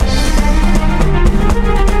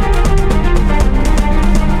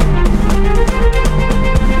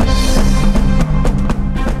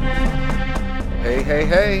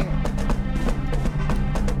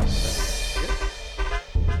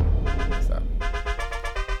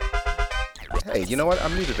Hey, you know what?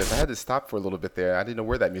 I'm new to this. I had to stop for a little bit there. I didn't know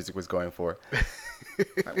where that music was going for.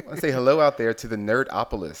 I want to say hello out there to the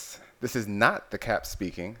Nerdopolis. This is not the Cap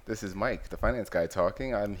speaking. This is Mike, the finance guy,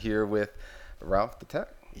 talking. I'm here with Ralph the Tech.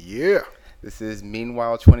 Yeah, This is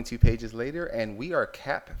Meanwhile 22 pages later, and we are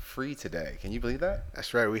cap free today. Can you believe that?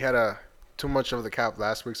 that's right. We had too much of the cap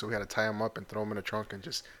last week, so we had to tie him up and throw him in a trunk and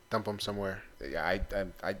just dump him somewhere. Yeah,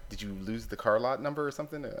 did you lose the car lot number or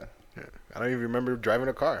something? Yeah. I don't even remember driving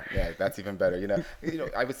a car. Yeah, that's even better.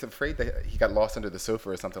 I was afraid that he got lost under the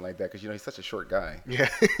sofa or something like that because he's such a short guy. Yeah.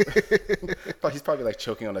 But he's probably like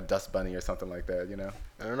choking on a dust bunny or something like that.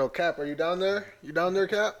 I don't know, Cap. Are you down there? You down there,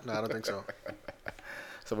 Cap? No, I don't think so.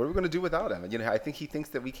 So what are we going to do without him? I think he thinks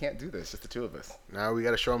that we can't do this, just the two of us. Now we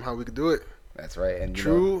got to show him how we could do it. That's right. And In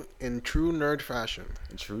true nerd fashion.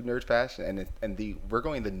 in true nerd fashion, we're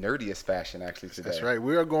going the nerdiest fashion actually today. That's right.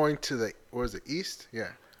 We are going to the east?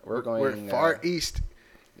 Yeah. We're going We're far east.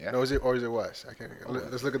 Yeah. No, is it west? I can't.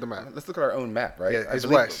 Let's look at the map. Let's look at our own map, right? Yeah, I it's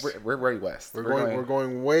believe west. We're very west. We're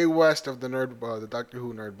going way west of the Doctor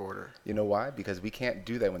Who nerd border. You know why? Because we can't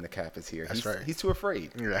do that when the Cap is here. That's right. He's too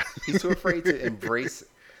afraid. Yeah. He's too afraid to embrace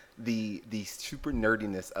the super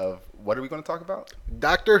nerdiness of what are we going to talk about?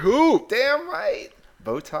 Doctor Who. Damn right.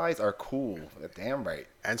 Bow ties are cool. Damn right.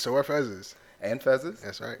 And so are fezzes. And fezzes.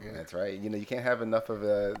 That's right. Yeah. That's right. You can't have enough of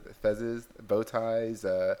fezzes, bow ties,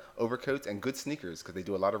 overcoats, and good sneakers because they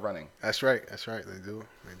do a lot of running. That's right. That's right. They do.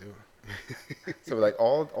 They do. So like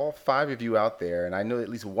all five of you out there, and I know at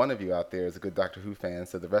least one of you out there is a good Doctor Who fan.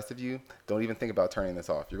 So the rest of you, don't even think about turning this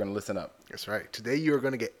off. You're going to listen up. That's right. Today you are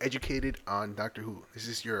going to get educated on Doctor Who. This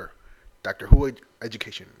is your Doctor Who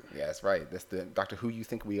education. Yeah, that's right. That's the Doctor Who you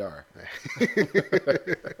think we are.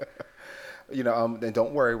 And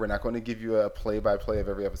don't worry, we're not going to give you a play-by-play of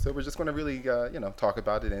every episode. We're just going to really, talk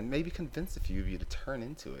about it and maybe convince a few of you to turn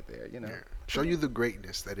into it there, Yeah. Show you the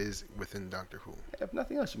greatness that is within Doctor Who. If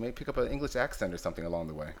nothing else, you may pick up an English accent or something along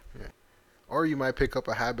the way. Yeah. Or you might pick up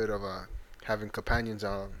a habit of having companions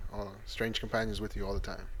strange companions with you all the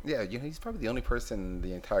time. Yeah, he's probably the only person in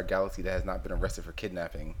the entire galaxy that has not been arrested for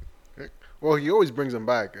kidnapping. Well, he always brings them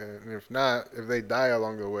back, and if they die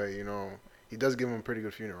along the way, he does give them a pretty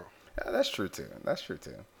good funeral. Yeah, that's true too.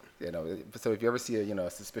 So if you ever see a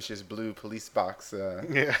suspicious blue police box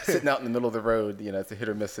sitting out in the middle of the road, it's a hit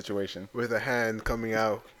or miss situation. With a hand coming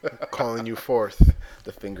out, calling you forth.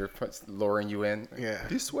 The finger luring you in. Yeah.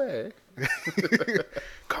 This way.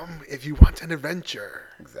 Come if you want an adventure.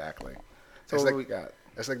 Exactly. So what do we got?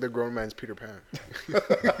 That's like the grown man's Peter Pan.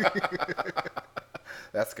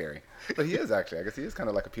 That's scary. But he is actually. I guess he is kind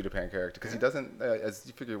of like a Peter Pan character because he doesn't, as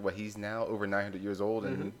you figure, he's now over 900 years old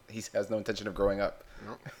and he has no intention of growing up.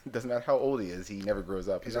 Nope. It doesn't matter how old he is. He never grows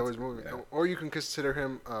up. He's always moving. Or you can consider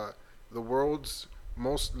him the world's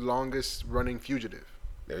most longest running fugitive.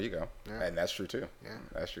 There you go. Yeah. And that's true too. Yeah.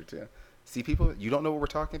 That's true too. See, people, you don't know what we're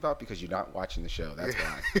talking about because you're not watching the show. That's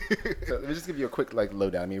why. So let me just give you a quick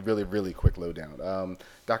lowdown. Really, really quick lowdown.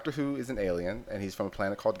 Doctor Who is an alien, and he's from a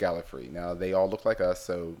planet called Gallifrey. Now, they all look like us,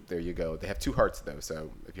 so there you go. They have two hearts, though,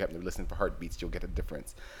 so if you happen to listen for heartbeats, you'll get a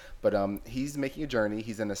difference. But he's making a journey.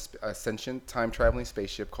 He's in a sentient time-traveling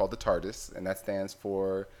spaceship called the TARDIS, and that stands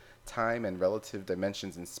for Time and Relative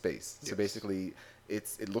Dimensions in Space. Yes. So basically,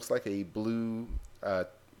 it looks like a blue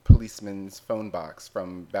policeman's phone box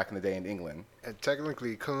from back in the day in England. And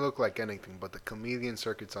technically, it couldn't look like anything, but the chameleon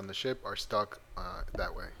circuits on the ship are stuck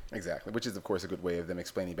that way. Exactly, which is, of course, a good way of them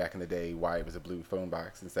explaining back in the day why it was a blue phone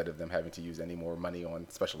box instead of them having to use any more money on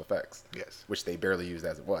special effects. Yes. Which they barely used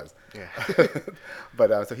as it was. Yeah.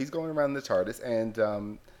 But so he's going around the TARDIS,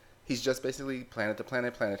 and he's just basically planet to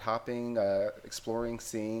planet, planet hopping, exploring,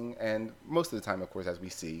 seeing, and most of the time, of course, as we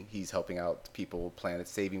see, he's helping out people, planets,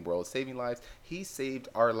 saving worlds, saving lives. He saved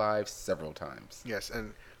our lives several times. Yes,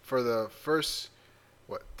 and for the first,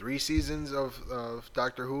 3 seasons of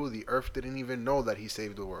Doctor Who, the Earth didn't even know that he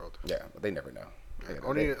saved the world. Yeah, they never know.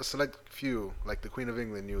 Only a select few, like the Queen of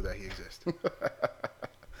England, knew that he existed.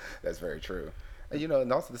 That's very true.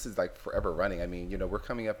 And also this is like forever running. I mean, we're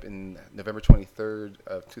coming up in November 23rd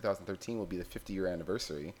of 2013 will be the 50-year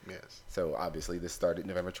anniversary. Yes. So obviously this started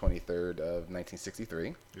November 23rd of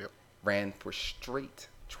 1963. Yep. Ran for straight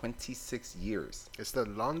 26 years. It's the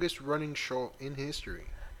longest running show in history.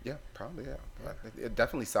 Yeah, probably, yeah.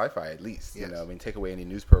 Definitely sci-fi at least. Yes. Take away any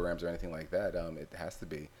news programs or anything like that. It has to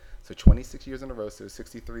be. So 26 years in a row, so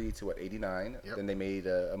 63 to 89. Yep. Then they made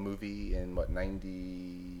a movie in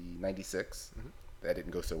 96. Mm-hmm. That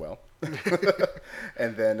didn't go so well.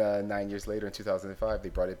 And then 9 years later in 2005, they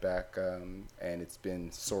brought it back, and it's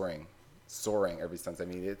been soaring soaring ever since. I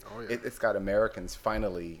mean, Oh yeah. it's got Americans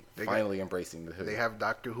finally They embracing the Who. They have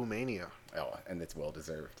Doctor Who mania. Oh, and it's well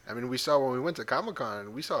deserved. I mean, we saw when we went to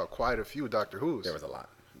Comic-Con, we saw quite a few Doctor Who's. There was a lot.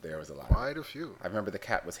 There was a lot. Quite a few. I remember the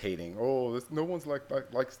cat was hating. Oh, no one's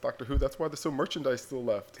likes Doctor Who. That's why there's so merchandise still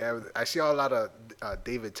left. Yeah, I see a lot of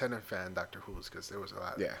David Tennant fan Doctor Who's because there was a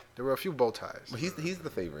lot. Yeah. There were a few bow ties. Well, he's the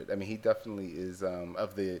favorite. I mean, he definitely is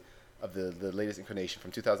of the latest incarnation from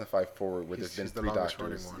 2005 forward, where there's been He's the 3 longest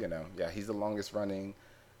Doctors. running one. You know, yeah, he's the longest running.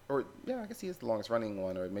 Or yeah, I guess he is the longest running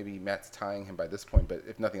one, or maybe Matt's tying him by this point. But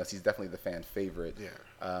if nothing else, he's definitely the fan favorite.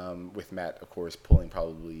 Yeah. With Matt, of course, pulling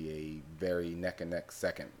probably a very neck and neck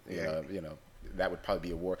second. Yeah. You know, that would probably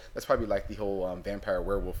be a war. That's probably like the whole vampire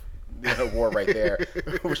werewolf war right there.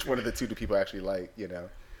 Which one of the two do people actually like? You know.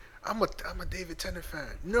 I'm a David Tennant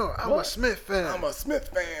fan. No, I'm What? a Smith fan. I'm a Smith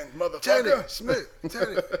fan, motherfucker. Tennant, Smith,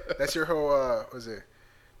 Tennant. That's your whole was it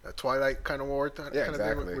Twilight kind of war kind of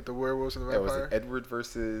exactly. thing with the werewolves and the Yeah, was vampire? it Edward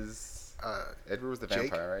versus Edward was the Jake?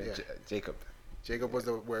 vampire, right? Yeah. Jacob. Jacob was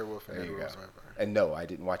the werewolf and There you Edward go. was the vampire. And no, I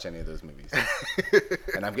didn't watch any of those movies.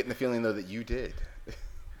 And I'm getting the feeling though that you did.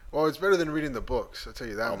 Well, it's better than reading the books. I'll tell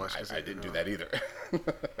you that much. 'cause I didn't do that either.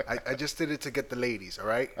 I just did it to get the ladies, all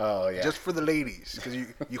right? Oh yeah. Just for the ladies. Because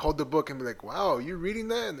you hold the book and be like, wow, you're reading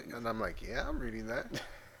that? And I'm like, yeah, I'm reading that.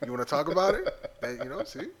 You want to talk about it? And,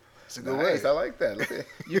 see? It's a good nice. way. I like that.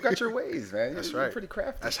 You got your ways, man. That's You're right. pretty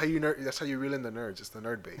crafty. That's how you reel in the nerds. It's the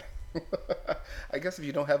nerd bait. I guess if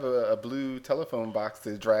you don't have a blue telephone box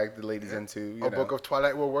to drag the ladies into, you A know, book of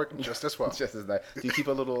Twilight will work just as well. just as nice. Do you keep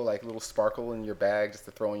a little sparkle in your bag just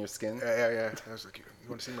to throw on your skin? Yeah. I was like, you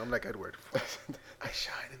want to see me? I'm like Edward. I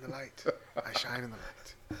shine in the light. I shine in the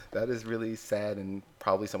light. That is really sad, and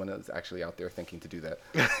probably someone is actually out there thinking to do that,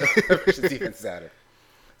 which is even sadder.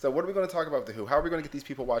 So what are we going to talk about with the Who? How are we going to get these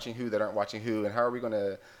people watching Who that aren't watching Who, and how are we going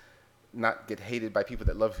to not get hated by people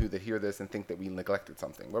that love Who that hear this and think that we neglected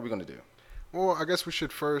something? What are we going to do? Well, I guess we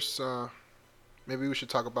should first, maybe we should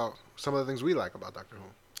talk about some of the things we like about Doctor Who.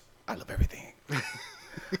 I love everything.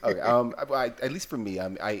 Okay. At least for me,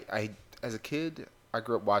 I as a kid, I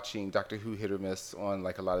grew up watching Doctor Who hit or miss on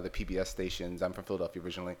like a lot of the PBS stations. I'm from Philadelphia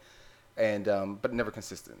originally, and but never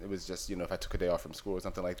consistent. It was just if I took a day off from school or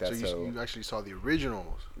something like that. So you actually saw the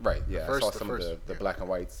originals. Right. Yeah. I saw the some first, of the yeah. black and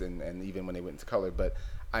whites and even when they went into color. But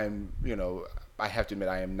I'm I have to admit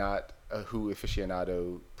I am not a Who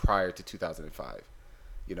aficionado prior to 2005.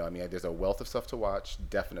 I mean, there's a wealth of stuff to watch,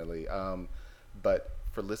 definitely. But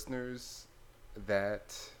for listeners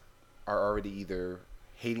that are already either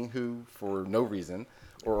hating Who for no reason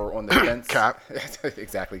or on the fence, Cap.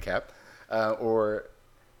 Exactly, Cap, or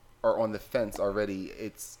are on the fence already,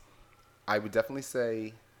 I would definitely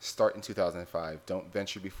say start in 2005. Don't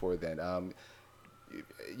venture before then.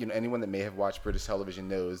 Anyone that may have watched British television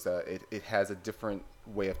knows it has a different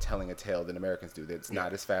way of telling a tale than Americans do. It's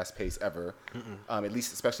not as fast paced ever, at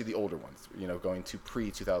least especially the older ones. Going to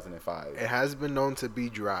pre 2005. It has been known to be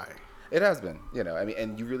dry. It has been. I mean,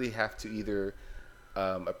 and you really have to either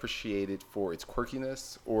appreciate it for its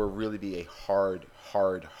quirkiness or really be a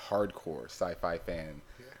hardcore sci-fi fan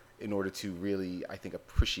in order to really, I think,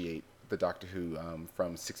 appreciate the Doctor Who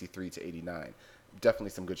from 63 to 89.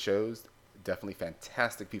 Definitely some good shows. Definitely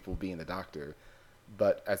fantastic people being the Doctor.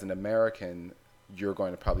 But as an American, you're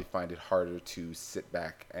going to probably find it harder to sit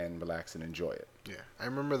back and relax and enjoy it. Yeah. I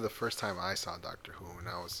remember the first time I saw Doctor Who, and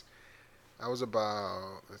I was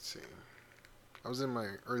about, I was in my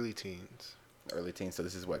early teens. Early teens, so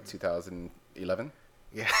this is what, 2011?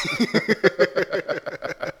 Yeah.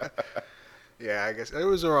 Yeah, I guess it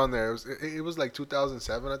was around there. It was like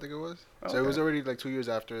 2007, I think it was. So it was already like 2 years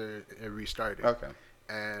after it restarted. Okay.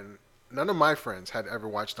 And none of my friends had ever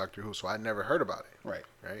watched Doctor Who, so I'd never heard about it. Right.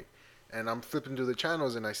 And I'm flipping through the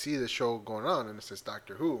channels and I see this show going on and it says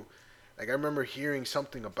Doctor Who. Like I remember hearing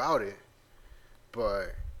something about it,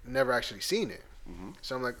 but never actually seen it. Mm-hmm.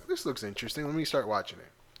 So I'm like, this looks interesting. Let me start watching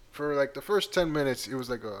it. For like the first 10 minutes, it was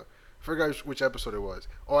like I forgot which episode it was.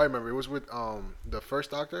 Oh, I remember. It was with the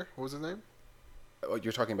first Doctor. What was his name? Oh,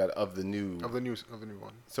 you're talking about of the new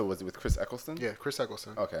one. So was it with Chris Eccleston? Yeah, Chris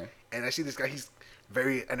Eccleston. Okay. And I see this guy. He's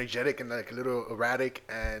very energetic and like a little erratic,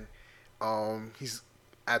 and he's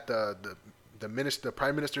at the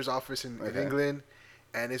prime minister's office in England,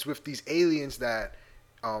 and it's with these aliens that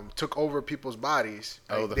took over people's bodies.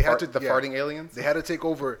 Oh, the farting aliens. They had to take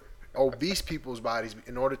over obese people's bodies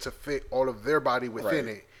in order to fit all of their body within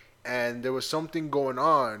it, and there was something going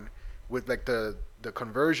on with like the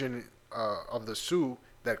conversion of the Sioux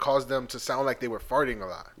that caused them to sound like they were farting a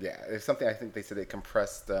lot. Yeah, it's something I think they said they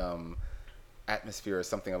compressed atmosphere or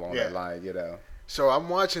something along that line, So I'm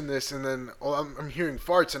watching this and then I'm hearing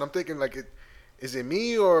farts and I'm thinking like is it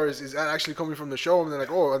me or is that actually coming from the show? And then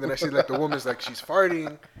like, oh, and then I see like the woman's like she's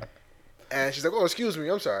farting, and she's like, oh, excuse me,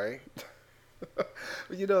 I'm sorry.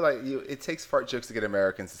 It takes fart jokes to get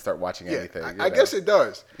Americans to start watching anything. I guess it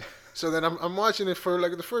does. So then I'm watching it for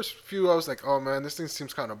like the first few. I was like, oh man, this thing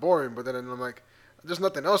seems kind of boring. But then I'm like, there's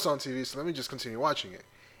nothing else on TV, so let me just continue watching it.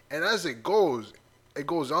 And as it goes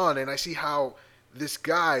on, and I see how this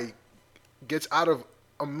guy gets out of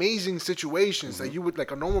amazing situations that you would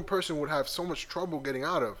like a normal person would have so much trouble getting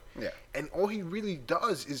out of. Yeah. And all he really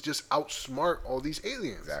does is just outsmart all these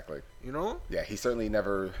aliens. Exactly. You know? Yeah, he certainly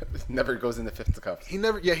never goes in the fisticuffs. He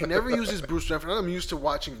never uses Bruce strength. And I'm used to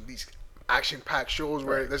watching these action-packed shows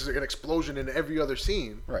where there's an explosion in every other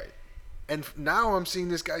scene. Right. And now I'm seeing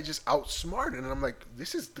this guy just outsmart, and I'm like,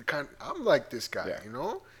 this is the kind. I'm like this guy, you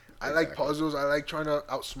know. I like puzzles. I like trying to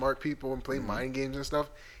outsmart people and play mind games and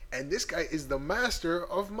stuff. And this guy is the master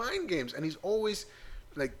of mind games, and he's always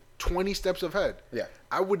like 20 steps ahead. Yeah.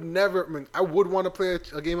 I would want to play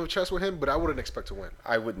a game of chess with him, but I wouldn't expect to win.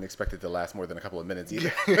 I wouldn't expect it to last more than a couple of minutes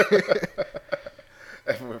either.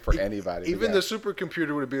 For anybody. Even the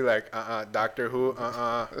supercomputer would be like, Doctor Who,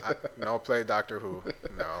 no, play Doctor Who.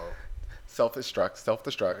 No. Self-destruct.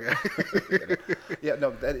 Yeah,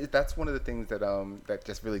 no, that's one of the things that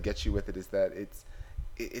just really gets you with it is that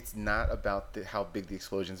it's not about how big the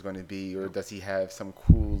explosion is going to be, or does he have some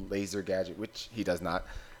cool laser gadget, which he does not.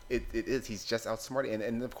 He's just outsmarting,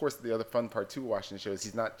 and of course the other fun part too watching the show is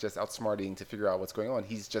he's not just outsmarting to figure out what's going on.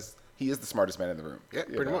 He is the smartest man in the room. Yeah,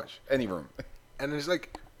 pretty much any room. And it's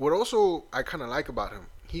like what also I kind of like about him.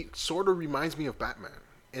 He sort of reminds me of Batman,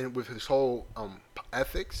 and with his whole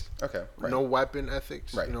ethics. Okay. Right. No weapon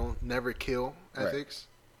ethics. Right. You know, never kill ethics.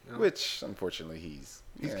 Right. You know? Which unfortunately he's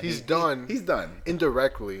done. He's done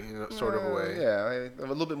indirectly, sort of a way. Yeah, a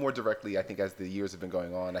little bit more directly. I think as the years have been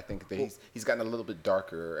going on, I think that he's gotten a little bit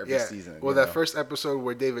darker every season. Well, that first episode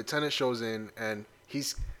where David Tennant shows in, and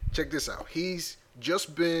check this out. He's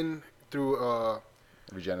just been through a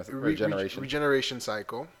regeneration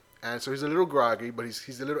cycle, and so he's a little groggy, but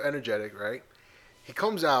he's a little energetic, right? He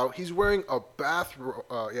comes out. He's wearing a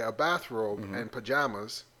bathrobe and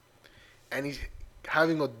pajamas, and he's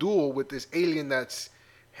having a duel with this alien that's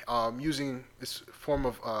using this form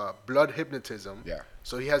of blood hypnotism. Yeah.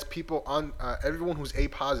 So he has people on. Everyone who's A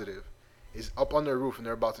positive is up on their roof, and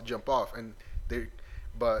they're about to jump off.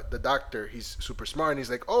 But the doctor, he's super smart, and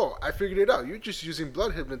he's like, "Oh, I figured it out. You're just using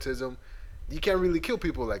blood hypnotism. You can't really kill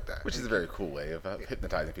people like that." Which is a very cool way of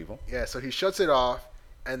hypnotizing people. Yeah. So he shuts it off.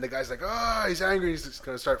 And the guy's like, he's angry. He's just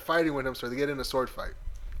going to start fighting with him. So they get in a sword fight.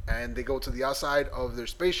 And they go to the outside of their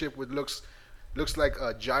spaceship, which looks like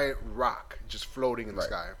a giant rock just floating in the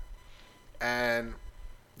sky. And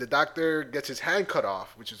the doctor gets his hand cut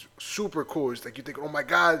off, which is super cool. It's like you think, oh my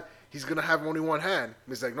God, he's going to have only one hand. And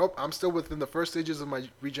he's like, nope, I'm still within the first stages of my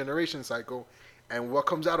regeneration cycle. And what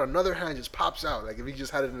comes out, another hand just pops out, like if he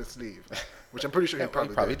just had it in his sleeve. Which I'm pretty sure he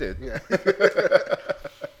probably did. Yeah.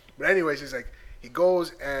 But anyways, he's like, he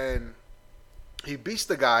goes and he beats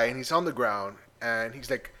the guy, and he's on the ground, and he's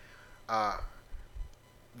like,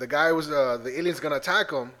 the guy was the alien's gonna attack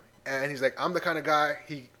him, and he's like, I'm the kind of guy.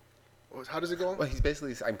 How does it go? Well, he's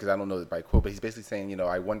basically, because I don't know it by quote, but he's basically saying,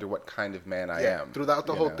 I wonder what kind of man I am. Throughout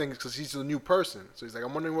the whole thing, because he's a new person, so he's like,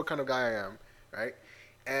 I'm wondering what kind of guy I am, right?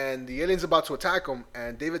 And the alien's about to attack him,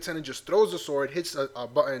 and David Tennant just throws the sword, hits a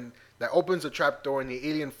button that opens a trapdoor, and the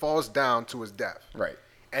alien falls down to his death. Right.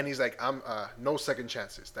 And he's like, I'm no second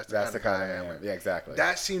chances. That's the kind of guy I am. Yeah, exactly.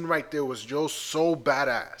 That scene right there was just so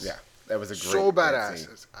badass. Yeah, that was a great so badass.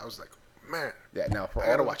 Scene. I was like, man. Yeah. Now, I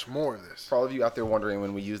gotta watch more of this. For all of you out there wondering,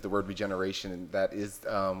 when we use the word regeneration, that is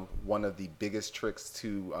one of the biggest tricks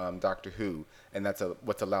to Doctor Who, and that's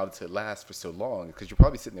what's allowed it to last for so long. Because you're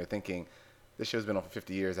probably sitting there thinking, this show's been on for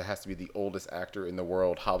 50 years. It has to be the oldest actor in the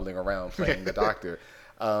world hobbling around playing the Doctor.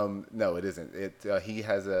 No, it isn't. He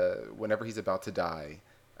has whenever he's about to die.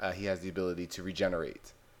 He has the ability to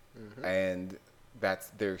regenerate. Mm-hmm. And that's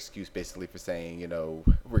their excuse basically for saying,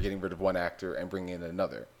 we're getting rid of one actor and bringing in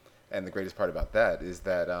another. And the greatest part about that is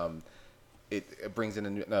that it brings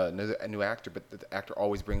in a new actor, but the actor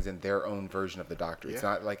always brings in their own version of the Doctor. Yeah. It's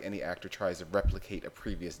not like any actor tries to replicate a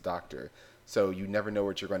previous Doctor. So you never know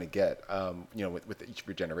what you're going to get, with each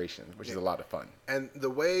regeneration, which is a lot of fun. And the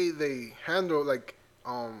way they handle,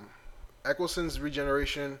 Eccleston's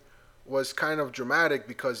regeneration was kind of dramatic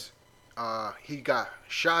because he got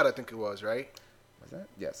shot, I think it was, right? Was that?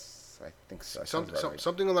 Yes, I think so.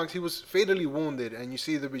 Something along, he was fatally wounded, and you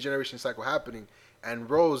see the regeneration cycle happening, and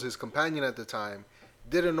Rose, his companion at the time,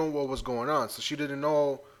 didn't know what was going on, so she didn't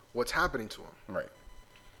know what's happening to him. Right.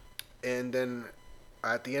 And then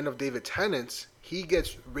at the end of David Tennant's, he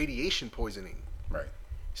gets radiation poisoning. Right.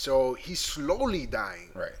 So he's slowly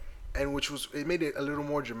dying. Right. And it made it a little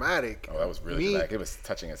more dramatic. Oh, that was really dramatic. It was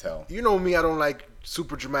touching as hell. You know me, I don't like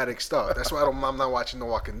super dramatic stuff. That's why I'm not watching The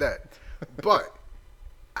Walking Dead. But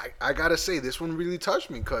I gotta say, this one really touched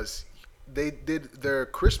me because they did their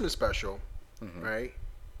Christmas special, right?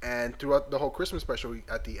 And throughout the whole Christmas special,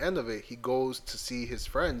 at the end of it, he goes to see his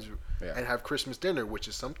friends and have Christmas dinner, which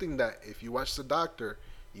is something that if you watch The Doctor,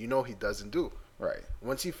 you know he doesn't do. Right.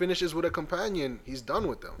 Once he finishes with a companion, he's done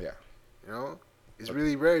with them. Yeah. You know? It's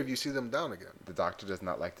really rare if you see them down again. The Doctor does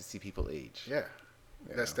not like to see people age. Yeah.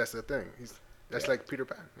 That's the thing. That's like Peter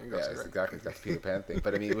Pan. Yeah, it's exactly that's the Peter Pan thing.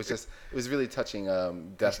 But I mean, it was really touching.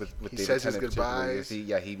 Death with he David says Tennant. His goodbyes.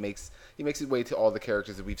 He makes his way to all the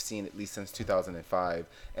characters that we've seen at least since 2005.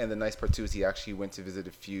 And the nice part too is he actually went to visit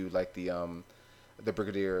a few, like the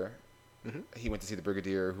Brigadier. He went to see the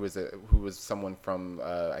Brigadier, who was someone from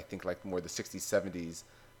I think like more the 60s, 70s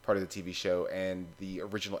part of the TV show, and the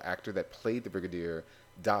original actor that played the Brigadier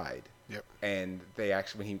died. Yep. And they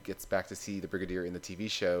actually, when he gets back to see the Brigadier in the TV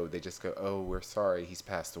show, they just go, "Oh, we're sorry, he's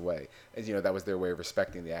passed away." And that was their way of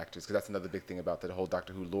respecting the actors, because that's another big thing about the whole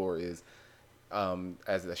Doctor Who lore is,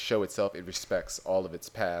 as the show itself, it respects all of its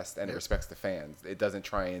past and it respects the fans. It doesn't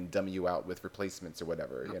try and dummy you out with replacements or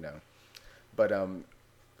whatever, But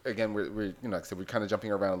again, we're like I said, we're kind of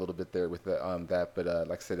jumping around a little bit there with that. But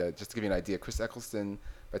like I said, just to give you an idea, Chris Eccleston,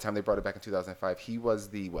 by the time they brought it back in 2005, he was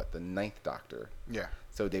the ninth Doctor. Yeah.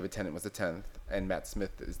 So David Tennant was the 10th, and Matt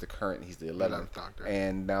Smith is the current. He's the 11th Doctor.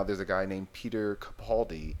 And now there's a guy named Peter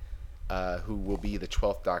Capaldi, who will be the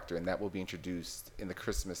 12th Doctor, and that will be introduced in the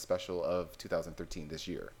Christmas special of 2013 this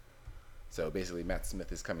year. So basically, Matt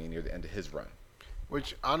Smith is coming near the end of his run.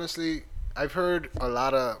 Which honestly, I've heard a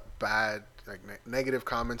lot of bad, negative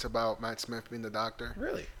comments about Matt Smith being the Doctor.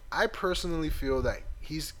 Really? I personally feel that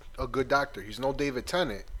he's a good Doctor. He's no David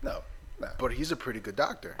Tennant. No. But he's a pretty good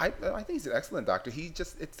Doctor. I think he's an excellent Doctor.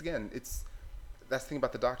 That's the thing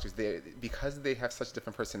about the Doctors. Because they have such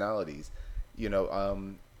different personalities, you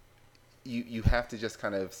have to just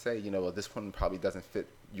kind of say, well, this one probably doesn't fit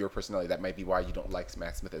your personality. That might be why you don't like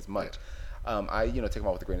Matt Smith as much. Yeah. I take him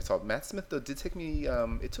out with a grain of salt. Matt Smith, though, did take me.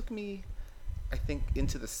 It took me, I think,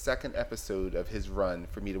 into the second episode of his run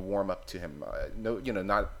for me to warm up to him.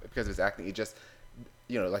 Not because of his acting. It just,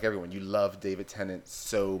 like everyone, you love David Tennant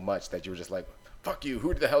so much that you were just like, fuck you,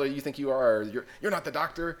 who the hell do you think you are? You're not the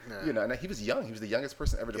Doctor. Yeah. And he was young. He was the youngest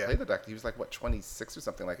person ever to play the Doctor. He was like, 26 or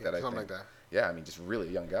something like that, I think. Something like that. Yeah, I mean, just really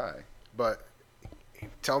young guy. But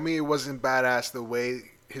tell me it wasn't badass the way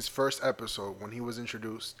his first episode, when he was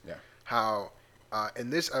introduced, how in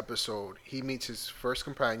this episode, he meets his first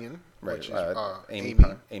companion, which is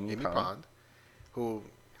Amy Pond, who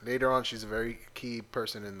later on, she's a very key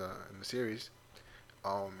person in the series.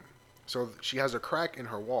 So she has a crack in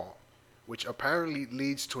her wall, which apparently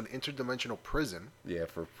leads to an interdimensional prison. Yeah,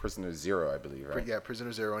 for Prisoner Zero, I believe, right? Yeah,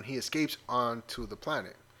 Prisoner Zero, and he escapes onto the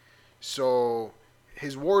planet. So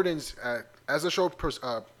his wardens, as the show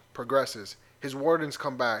progresses, his wardens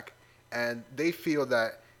come back, and they feel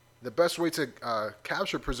that the best way to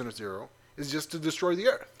capture Prisoner Zero is just to destroy the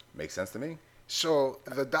Earth. Makes sense to me. So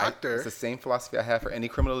the Doctor... It's the same philosophy I have for any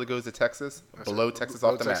criminal that goes to Texas. Blow Texas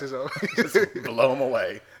off the map. Just blow them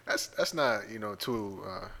away. That's not, too,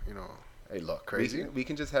 Hey, look, crazy. We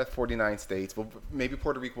can just have 49 states. Well, maybe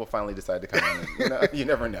Puerto Rico will finally decide to come in. You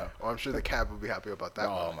never know. Oh, I'm sure the Cap will be happy about that.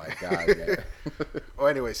 Oh, my God, yeah. Well,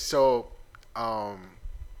 anyway, so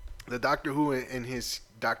the Doctor Who in his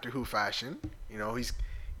Doctor Who fashion, he's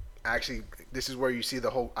actually, this is where you see the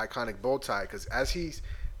whole iconic bow tie, because as he's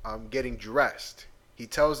getting dressed, he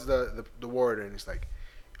tells the warden, he's like,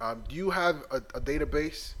 do you have a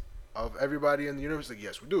database of everybody in the universe? He's like,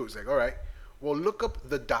 yes, we do. He's like, all right, well, look up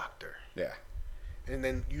the Doctor. Yeah. And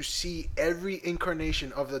then you see every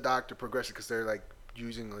incarnation of the Doctor progressing, because they're like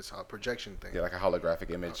using this projection thing. Yeah, like a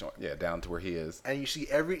holographic image, down to where he is. And you see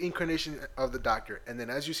every incarnation of the Doctor. And then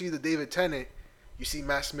as you see the David Tennant, you see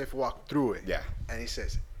Matt Smith walk through it. Yeah. And he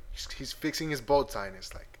says, he's fixing his bow tie, and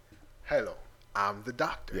it's like, hello, I'm the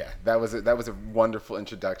Doctor. Yeah, that was a wonderful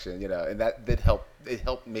introduction, and that did help. It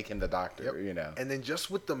helped make him the Doctor, And then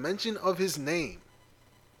just with the mention of his name,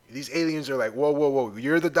 these aliens are like, whoa,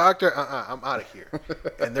 you're the Doctor? I'm out of here.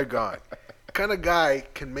 And they're gone. Kind of guy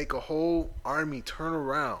can make a whole army turn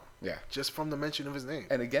around. Yeah. Just from the mention of his name.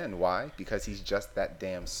 And again, why? Because he's just that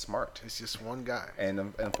damn smart. It's just one guy.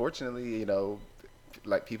 And unfortunately,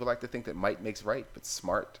 like people like to think that might makes right, but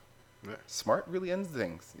smart. Yeah. Smart really ends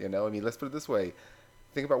things, I mean, let's put it this way.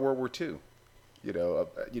 Think about World War II.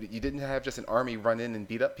 You didn't have just an army run in and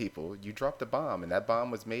beat up people. You dropped a bomb, and that bomb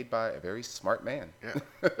was made by a very smart man.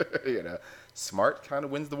 Yeah. Smart kind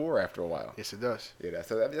of wins the war after a while. Yes, it does.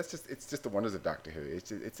 So it's just the wonders of Doctor Who.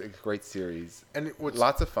 It's a great series. And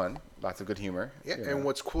lots of fun, lots of good humor. Yeah, and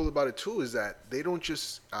what's cool about it too is that they don't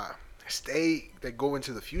just they go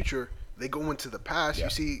into the future. They go into the past. Yeah. You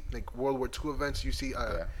see, like World War II events. You see,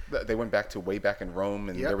 they went way back in Rome,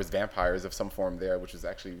 and there was vampires of some form there, which was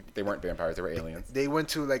actually they weren't vampires; they were aliens. They went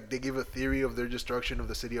to they gave a theory of their destruction of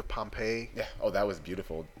the city of Pompeii. Yeah. Oh, that was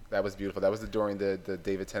beautiful. That was during the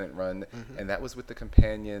David Tennant run, and that was with the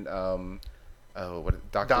companion. Donna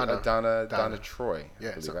Troy.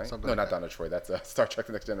 I believe, right? No, not Donna Troy. That's Star Trek: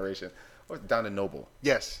 The Next Generation. Or Donna Noble.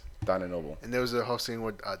 Yes. Donna Noble. And there was a whole scene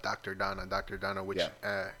with Dr. Donna, which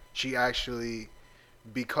she actually,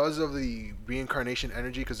 because of the reincarnation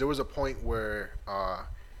energy, because there was a point where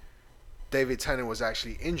David Tennant was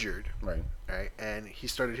actually injured, right, and he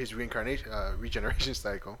started his regeneration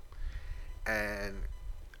cycle, and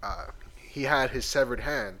he had his severed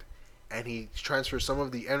hand, and he transferred some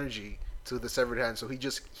of the energy to the severed hand, so he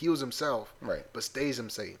just heals himself, right, but stays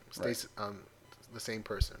the same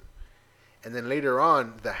person. And then later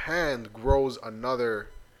on, the hand grows another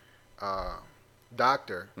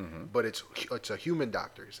doctor, but it's a human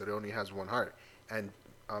doctor, so it only has one heart. And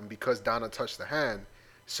because Donna touched the hand,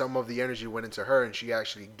 some of the energy went into her, and she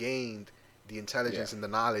actually gained the intelligence and the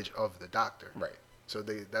knowledge of the doctor. Right. So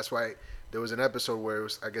that's why there was an episode where it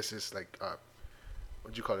was, I guess it's like,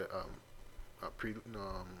 what'd you call it?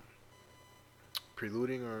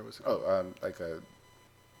 Preluding, or what's it called? Like a...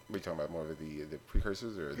 Are you talking about more of the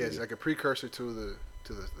precursors, or? Yeah, it's like a precursor to the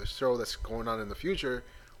show that's going on in the future,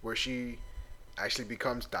 where she actually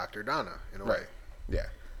becomes Dr. Donna in a way. Yeah.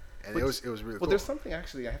 And it was really cool. Well, there's something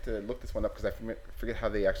actually, I have to look this one up because I forget how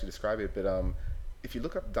they actually describe it, but if you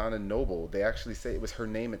look up Donna Noble, they actually say it was her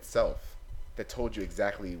name itself that told you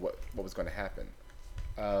exactly what was going to happen.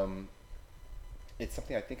 It's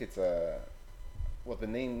something, I think it's the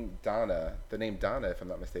name Donna, if I'm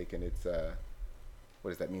not mistaken, it's what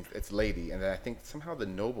does that mean? It's lady, and then I think somehow the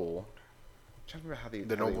noble. I'm trying to remember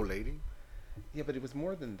the noble lady. Yeah, but it was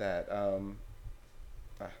more than that.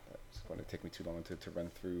 It's going to take me too long to run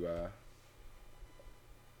through.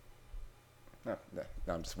 No,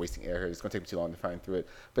 I'm just wasting air here. It's going to take me too long to find through it.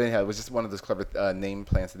 But anyhow, it was just one of those clever name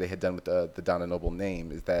plans that they had done with the Donna Noble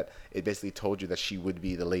name. Is that it basically told you that she would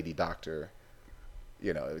be the Lady Doctor.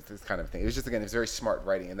 It was this kind of thing. It was just, again, it's very smart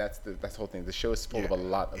writing, and that's the whole thing. The show is full of a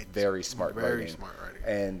lot of very smart writing. Very smart writing.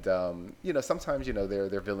 And sometimes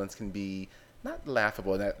their villains can be not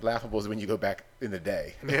laughable, and that laughable is when you go back in the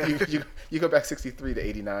day. Yeah. you go back 63 to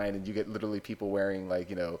 89, and you get literally people wearing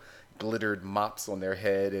glittered mops on their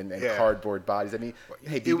head and cardboard bodies. I mean,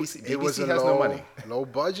 hey, BBC has no money. Low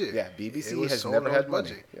budget. Yeah, BBC has never had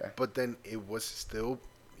money. Yeah. But then it was still,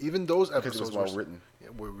 even those episodes because it was well written.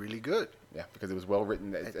 Were really good. Yeah, because it was well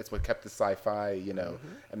written. That's what kept the sci-fi,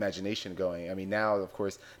 imagination going. I mean, now, of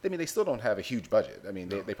course, they still don't have a huge budget. I mean,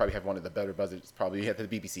 they probably have one of the better budgets probably that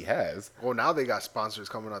the BBC has. Well, now they got sponsors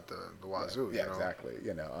coming out the wazoo. Yeah, exactly.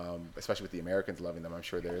 Especially with the Americans loving them, I'm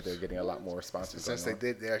sure they're getting a lot more sponsors. Since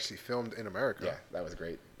they actually filmed in America. Yeah, that was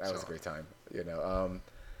great. That was a great time. I'm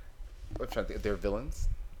trying to think. Their villains,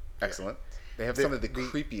 excellent. Yeah. They have some of the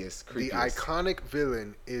creepiest. The iconic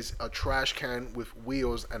villain is a trash can with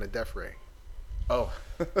wheels and a death ray. Oh,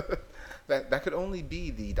 that could only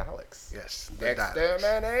be the Daleks. Yes.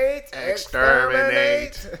 Exterminate!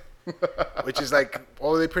 Which is like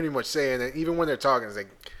all they pretty much say, and even when they're talking, it's like,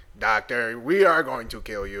 Doctor, we are going to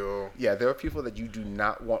kill you. Yeah, there are people that you do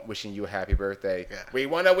not want wishing you a happy birthday. Yeah. We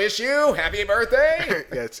want to wish you happy birthday!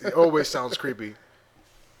 Yeah, it always sounds creepy.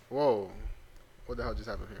 Whoa. What the hell just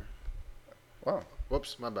happened here? Wow.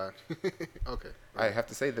 Whoops, my bad. Okay. I have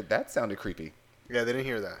to say that sounded creepy. Yeah, they didn't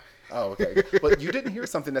hear that. Oh, okay. But you didn't hear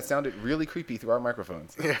something that sounded really creepy through our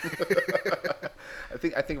microphones. Yeah.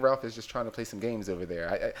 I think Ralph is just trying to play some games over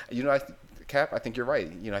there. Cap, I think you're right.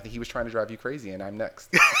 I think he was trying to drive you crazy, and I'm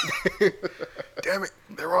next. Damn it,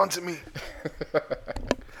 they're on to me.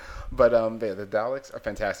 But the Daleks are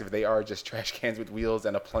fantastic. They are just trash cans with wheels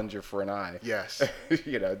and a plunger for an eye. Yes.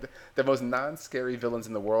 The most non-scary villains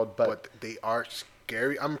in the world, but they are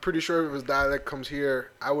scary. I'm pretty sure if it was Dalek comes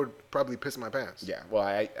here, I would probably piss my pants. Yeah. Well,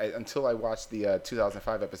 I until I watched the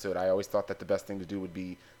 2005 episode, I always thought that the best thing to do would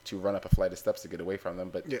be to run up a flight of steps to get away from them.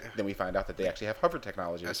 But then we find out that they actually have hover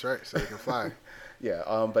technology. That's right. So they can fly. Yeah.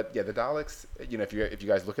 But the Daleks. If you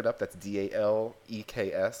guys look it up, that's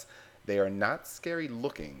DALEKS. They are not scary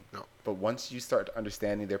looking. No. But once you start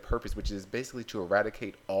understanding their purpose, which is basically to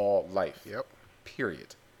eradicate all life. Yep.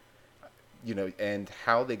 Period. and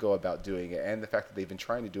how they go about doing it, and the fact that they've been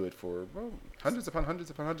trying to do it for hundreds upon hundreds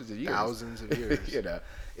upon hundreds of years, thousands of years.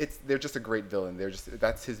 They're just a great villain.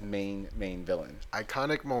 That's his main villain.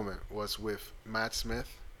 Iconic moment was with Matt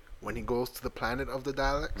Smith when he goes to the planet of the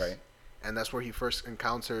Daleks, right? And that's where he first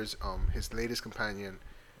encounters his latest companion,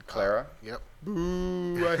 Clara. Yep.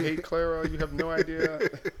 Boo! I hate Clara. You have no idea.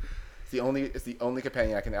 It's the only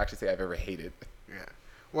companion I can actually say I've ever hated. Yeah.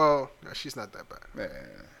 Well, no, she's not that bad. Yeah.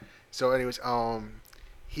 So, anyways,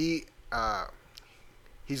 he's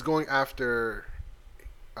going after,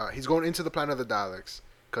 he's going into the planet of the Daleks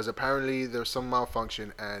because apparently there's some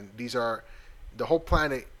malfunction, and the whole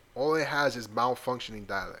planet. All it has is malfunctioning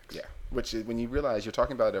Daleks. Yeah. Which is when you realize you're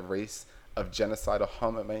talking about a race of genocidal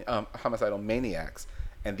homicidal maniacs,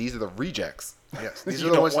 and these are the rejects. Yes. These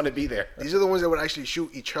you don't want to be there. These are the ones that would actually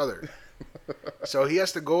shoot each other. So he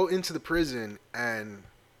has to go into the prison and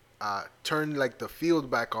turn like the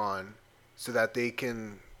field back on so that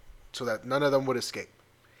none of them would escape.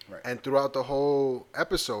 Right. And throughout the whole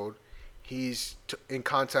episode, he's in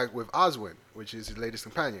contact with Oswin, which is his latest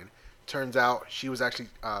companion. Turns out she was actually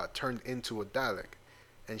turned into a Dalek,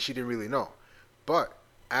 and she didn't really know. But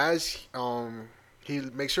as he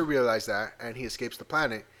makes her realize that, and he escapes the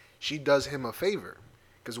planet, she does him a favor.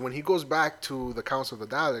 Because when he goes back to the Council of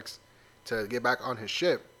the Daleks to get back on his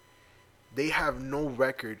ship, they have no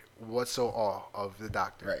record whatsoever of the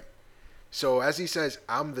Doctor. Right. So as he says,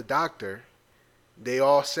 "I'm the Doctor," they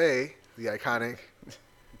all say the iconic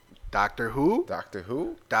 "Doctor Who? Doctor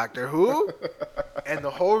Who? Doctor Who?" And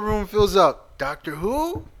the whole room fills up. "Doctor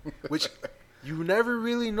Who?" Which you never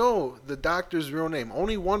really know the Doctor's real name.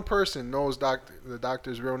 Only one person knows the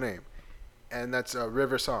Doctor's real name, and that's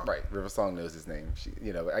River Song. Right. River Song knows his name.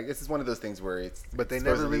 I guess it's one of those things where but they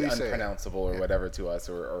never really say unpronounceable or whatever to us,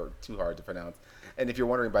 or too hard to pronounce. And if you're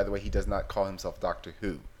wondering, by the way, he does not call himself Doctor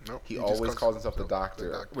Who. Nope, he always calls himself the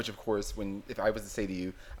Doctor. Which, of course, if I was to say to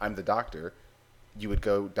you, "I'm the Doctor," you would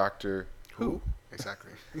go, "Doctor Who?"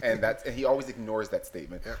 Exactly. and he always ignores that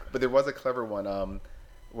statement. Yeah. But there was a clever one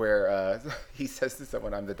where he says to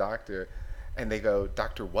someone, "I'm the Doctor," and they go,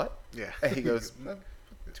 "Doctor what?" Yeah. And he goes, "No,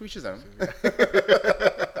 to each his own."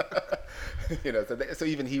 So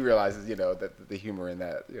even he realizes, that the humor in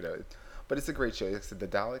that, But it's a great show. Like I said, the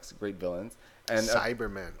Daleks, great villains. And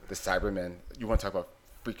Cybermen. The Cybermen. You want to talk about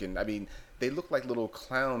freaking... I mean, they look like little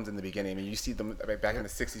clowns in the beginning. I mean, you see them back in the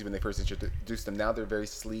 60s when they first introduced them. Now they're very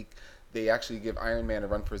sleek. They actually give Iron Man a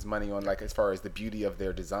run for his money on, as far as the beauty of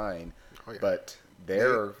their design. Oh, yeah. But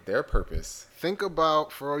their purpose... Think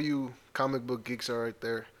about, for all you comic book geeks out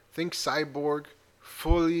there, think Cyborg,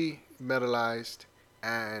 fully metallized,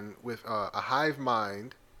 and with a hive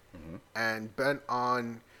mind, and bent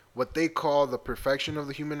on what they call the perfection of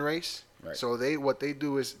the human race. Right. So what they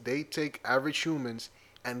do is they take average humans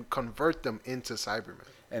and convert them into Cybermen.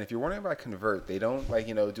 And if you're wondering about convert, they don't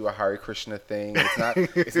do a Hare Krishna thing.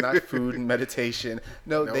 It's not food and meditation.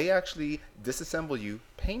 No, nope. They actually disassemble you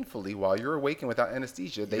painfully while you're awake and without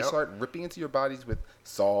anesthesia. They start ripping into your bodies with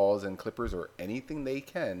saws and clippers or anything they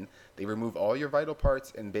can. They remove all your vital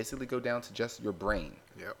parts and basically go down to just your brain.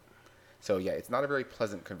 Yep. So yeah, it's not a very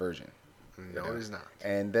pleasant conversion. No, it is not.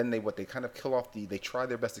 And then they kind of kill off they try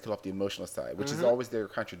their best to kill off the emotional side, which is always their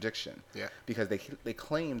contradiction. Yeah. Because they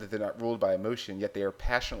claim that they're not ruled by emotion, yet they are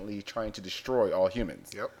passionately trying to destroy all humans.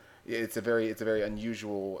 Yep. It's a very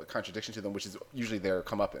unusual contradiction to them, which is usually their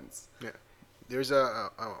comeuppance. Yeah. There's a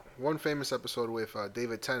one famous episode with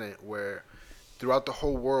David Tennant where throughout the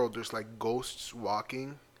whole world there's like ghosts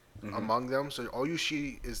walking among them. So all you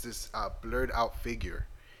see is this blurred out figure.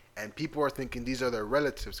 And people are thinking these are their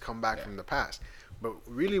relatives come back from the past. But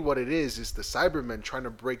really what it is the Cybermen trying to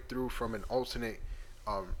break through from an alternate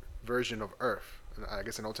version of Earth. I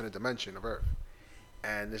guess an alternate dimension of Earth.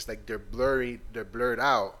 And it's like they're blurred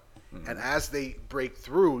out. And as they break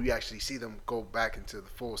through, you actually see them go back into the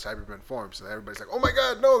full Cybermen form. So everybody's like, "Oh my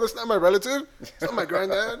God, no, that's not my relative. It's not my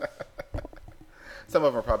granddad." Some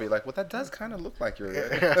of them are probably like, "Well, that does kind of look like your..."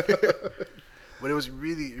 But it was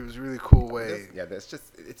really cool way.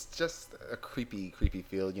 It's just a creepy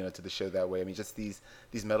feel, to the show that way. I mean, just these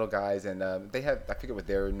metal guys, and they have, I forget what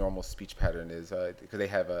their normal speech pattern is, because they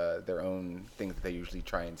have their own things that they usually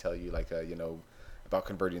try and tell you, about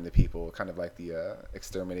converting the people, kind of like the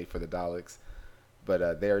exterminate for the Daleks.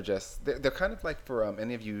 But they're kind of like, for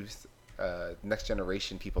any of you Next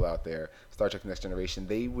Generation people out there, Star Trek Next Generation,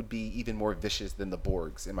 they would be even more vicious than the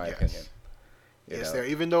Borgs, in my opinion. Yes,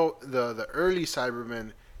 even though the early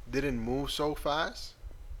Cybermen didn't move so fast,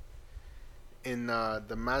 in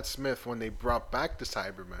the Matt Smith when they brought back the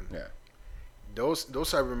Cybermen, those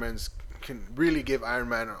Cybermen can really give Iron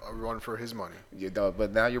Man a run for his money. You know,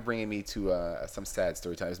 but now you're bringing me to some sad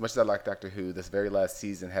story time. As much as I like Doctor Who, this very last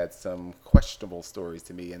season had some questionable stories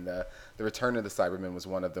to me, and the Return of the Cybermen was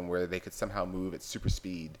one of them, where they could somehow move at super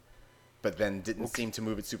speed, but then didn't seem to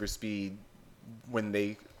move at super speed when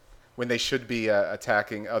they should be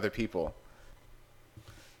attacking other people.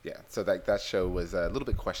 Yeah, so that show was a little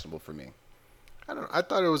bit questionable for me. I don't know. I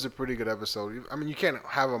thought it was a pretty good episode. I mean, you can't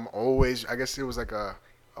have them always. I guess it was like a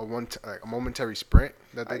momentary sprint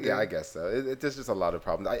that they did. Yeah, I guess so. There's just a lot of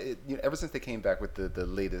problems. Ever since they came back with the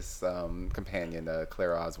latest companion,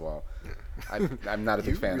 Clara Oswald, I'm not a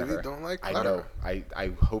big fan of her. You really don't like Clara? I know.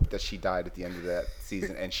 I hope that she died at the end of that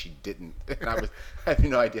season, and she didn't. And I have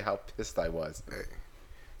no idea how pissed I was. Hey.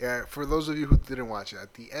 Yeah, for those of you who didn't watch it,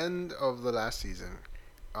 at the end of the last season,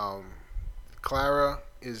 Clara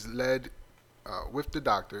is led with the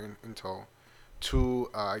Doctor in tow to,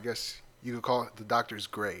 I guess you could call it the Doctor's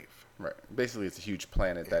grave. Right. Basically, it's a huge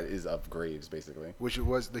planet that is of graves, basically. Which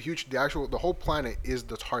was the whole planet is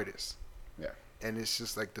the TARDIS. Yeah. And it's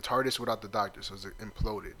just like the TARDIS without the Doctor, so it's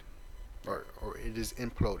imploded, or it is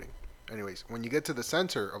imploding. Anyways, when you get to the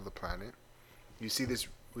center of the planet, you see this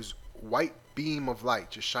white beam of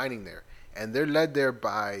light just shining there, and they're led there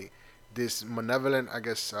by this malevolent, I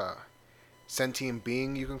guess, sentient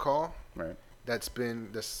being you can call. Right. That's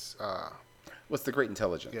been this. What's the Great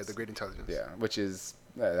Intelligence? Yeah, the Great Intelligence. Yeah, which is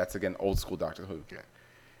that's again old school Doctor Who. Yeah.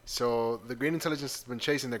 So the Great Intelligence has been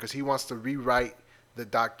chasing there because he wants to rewrite the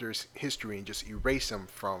Doctor's history and just erase him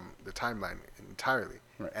from the timeline entirely.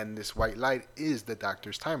 Right. And this white light is the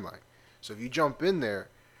Doctor's timeline. So if you jump in there,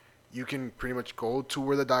 you can pretty much go to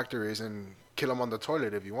where the Doctor is and kill him on the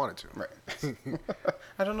toilet if you wanted to. Right.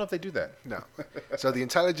 I don't know if they do that. No. So the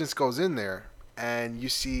intelligence goes in there, and you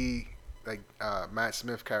see like Matt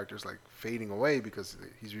Smith characters like fading away because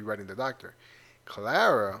he's rewriting the Doctor.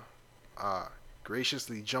 Clara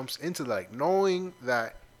graciously jumps into like knowing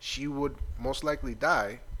that she would most likely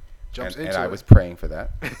die. And I was praying for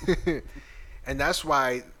that. And that's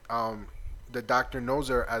why the Doctor knows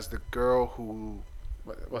her as the girl who.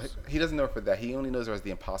 Well, he doesn't know her for that. He only knows her as the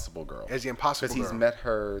Impossible Girl. As the Impossible Girl. Because he's met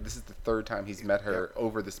her. This is the third time he's met her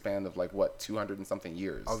over the span of 200 and something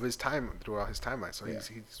years of his time throughout his timeline. So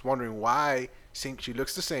he's wondering why. She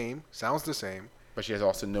looks the same, sounds the same, but she has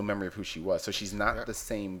also no memory of who she was. So she's not the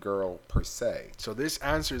same girl per se. So this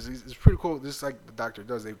answers. It's pretty cool. This is like the Doctor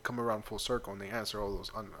does. They come around full circle and they answer all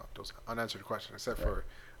those unanswered questions, except for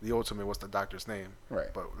the ultimate. What's the Doctor's name?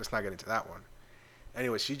 Right. But let's not get into that one.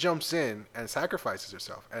 Anyway, she jumps in and sacrifices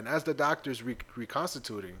herself. And as the Doctor's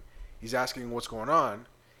reconstituting, he's asking what's going on. And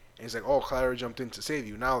he's like, oh, Clara jumped in to save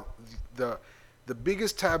you. Now, the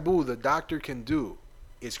biggest taboo the Doctor can do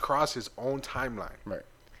is cross his own timeline. Right.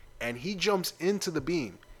 And he jumps into the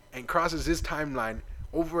beam and crosses his timeline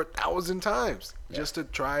over 1,000 times just to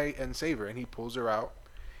try and save her. And he pulls her out.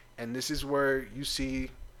 And this is where you see,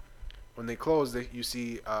 when they close, you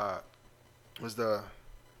see, is the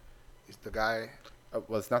guy...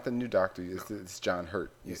 well, it's not the new Doctor. It's John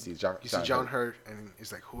Hurt. You see John Hurt, and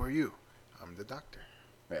he's like, "Who are you?" I'm the Doctor.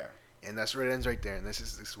 Yeah. And that's where it ends right there. And this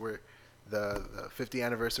is where the 50th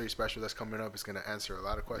anniversary special that's coming up is going to answer a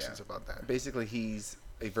lot of questions about that. Basically, he's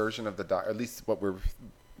a version of the Doctor. At least what we're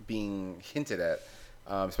being hinted at,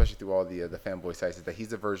 especially through all the fanboy sites, is that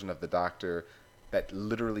he's a version of the Doctor that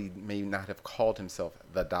literally may not have called himself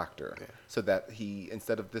the Doctor. Yeah. So that he,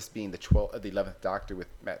 instead of this being the 11th Doctor with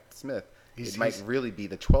Matt Smith. It might really be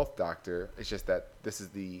the 12th Doctor. It's just that this is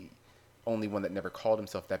the only one that never called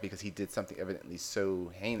himself that because he did something evidently so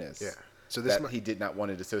heinous so that he did not want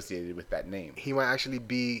it associated with that name. He might actually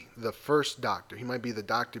be the first Doctor. He might be the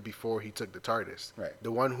Doctor before he took the TARDIS. Right.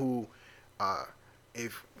 The one who,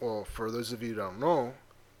 for those of you who don't know,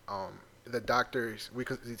 the Doctor,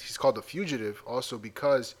 he's called the Fugitive also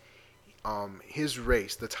because his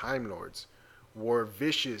race, the Time Lords, were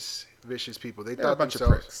vicious people. They thought a bunch of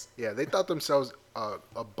pricks. Yeah, they thought themselves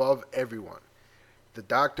above everyone. The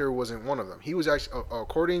Doctor wasn't one of them. He was actually,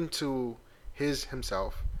 according to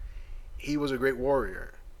himself, he was a great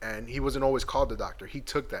warrior, and he wasn't always called the Doctor. He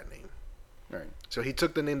took that name. Right. So he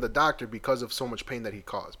took the name the Doctor because of so much pain that he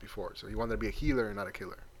caused before. So he wanted to be a healer and not a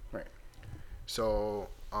killer. Right. So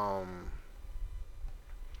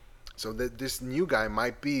this new guy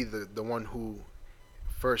might be the one who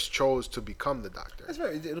first chose to become the Doctor. That's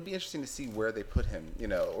right. It'll be interesting to see where they put him,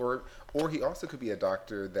 or he also could be a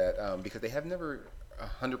Doctor that because they have never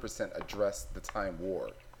 100% addressed the Time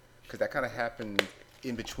War, because that kind of happened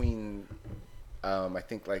in between. I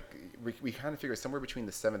think we kind of figure somewhere between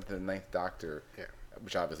the 7th and the 9th Doctor. Yeah.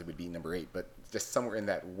 which obviously would be number 8, but just somewhere in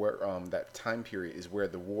that that time period is where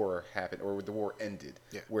the war happened, or where the war ended,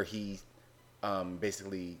 where he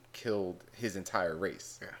basically killed his entire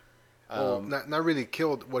race. Yeah. Well, not really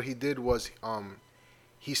killed. What he did was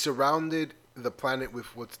he surrounded the planet with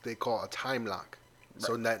what they call a time lock,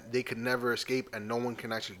 so that they could never escape, and no one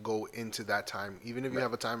can actually go into that time. Even if you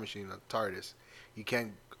have a time machine, a TARDIS, you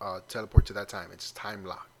can't teleport to that time. It's time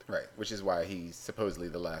locked. Right, which is why he's supposedly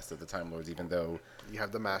the last of the Time Lords, even though you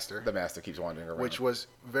have the Master. The Master keeps wandering around, which was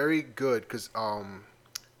very good because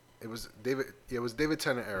it was David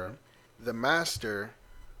Tennant era. The Master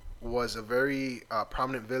was a very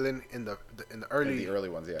prominent villain in the early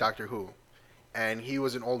ones, yeah. Doctor Who, and he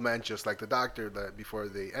was an old man just like the Doctor before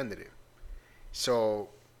they ended it. So,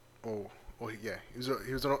 he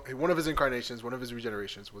was one of his incarnations, one of his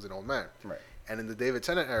regenerations was an old man. Right. And in the David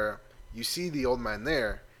Tennant era, you see the old man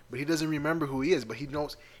there, but he doesn't remember who he is. But he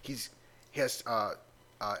knows he has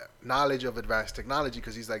knowledge of advanced technology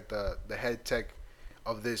because he's like the head tech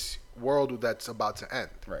of this world that's about to end.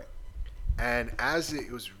 Right. And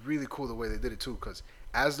it was really cool the way they did it too, because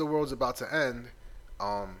as the world's about to end,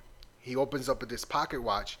 he opens up this pocket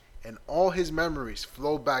watch, and all his memories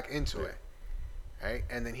flow back into it. Right,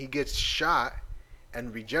 and then he gets shot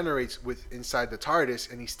and regenerates inside the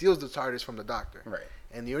TARDIS, and he steals the TARDIS from the Doctor. Right.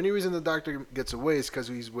 And the only reason the Doctor gets away is because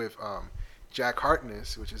he's with Jack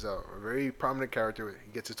Harkness, which is a very prominent character.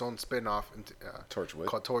 He gets its own spin-off Torchwood.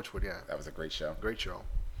 Called Torchwood, yeah. That was a great show. Great show.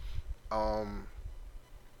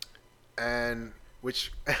 And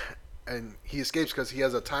he escapes because he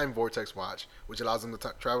has a time vortex watch, which allows him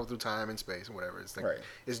to travel through time and space and whatever. It's like,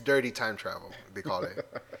 it's dirty time travel, they call it.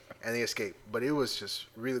 And they escape. But it was just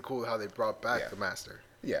really cool how they brought back the Master.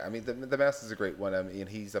 Yeah, I mean, the Master's a great one. I mean,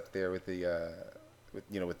 he's up there with the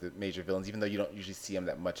with the major villains, even though you don't usually see him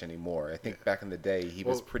that much anymore. I think back in the day he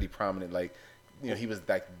was pretty prominent. Like, he was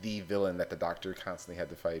like the villain that the Doctor constantly had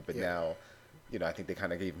to fight. But now, I think they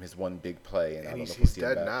kind of gave him his one big play, and I don't know if we'll see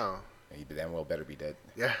dead him back. now. He damn well better be dead.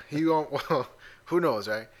 Yeah, he won't. Well, who knows,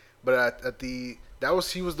 right? But he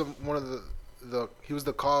was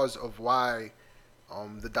the cause of why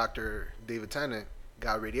the Dr. David Tennant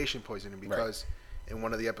got radiation poisoning, because in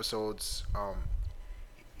one of the episodes,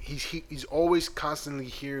 he's always constantly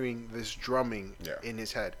hearing this drumming in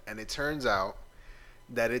his head, and it turns out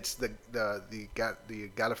that it's the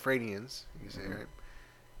Gallifreyans, you say, right?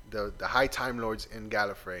 The High Time Lords in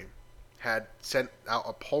Gallifrey had sent out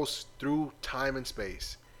a pulse through time and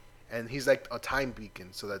space, and he's like a time beacon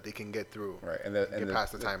so that they can get through, and get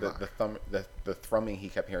past the time lock. The thrumming he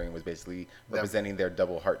kept hearing was basically representing their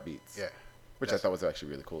double heartbeats. Yeah, which I thought was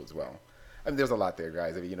actually really cool as well. I mean, there's a lot there,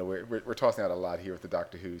 guys. I mean, we're tossing out a lot here with the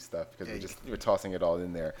Doctor Who stuff because we're tossing it all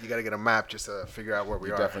in there. You got to get a map just to figure out where we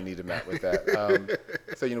are. You definitely need a map with that.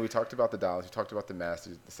 So we talked about the Daleks, we talked about the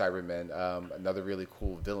Masters, the Cybermen. Another really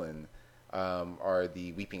cool villain are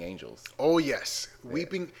the Weeping Angels. Oh yes,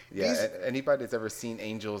 Weeping. Yeah, anybody that's ever seen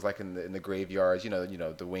angels like in the graveyards,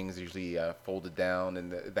 the wings are usually folded down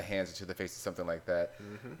and the hands are to the face or something like that.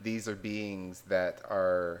 Mm-hmm. These are beings that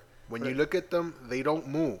are. When you look at them, they don't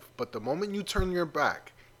move. But the moment you turn your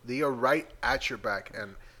back, they are right at your back.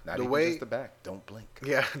 And not the even way, just the back. Don't blink.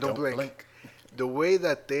 Yeah, don't blink. The way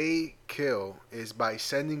that they kill is by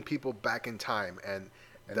sending people back in time, and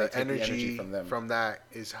the energy from that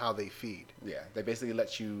is how they feed. Yeah, they basically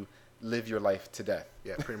let you live your life to death.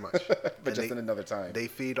 Yeah, pretty much. But just in another time. They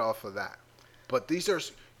feed off of that. But these are.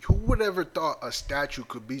 Who would ever thought a statue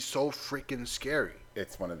could be so freaking scary?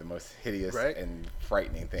 It's one of the most hideous and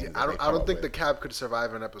frightening things. I don't think the Cab could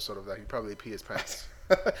survive an episode of that. He'd probably pee his pants.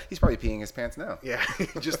 He's probably peeing his pants now. Yeah,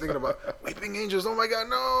 just thinking about Weeping Angels. Oh my God,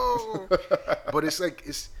 no! But it's like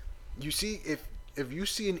you see if you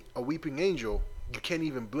see a Weeping Angel, you can't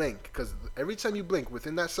even blink, because every time you blink,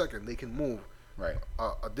 within that second, they can move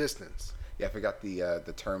a distance. Yeah, I forgot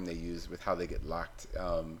the term they use with how they get locked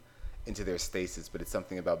into their stasis, but it's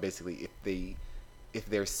something about basically if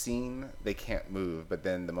they're seen, they can't move, but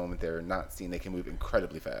then the moment they're not seen, they can move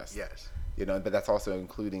incredibly fast. Yes. But that's also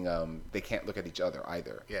including they can't look at each other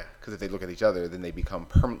either. Yeah. Because if they look at each other, then they become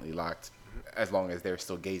permanently locked, as long as they're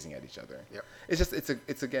still gazing at each other. Yep. It's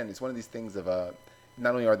one of these things of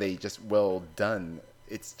not only are they just well done,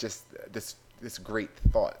 it's just this great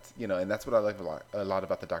thought, and that's what I like a lot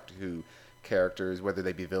about the Doctor Who characters, whether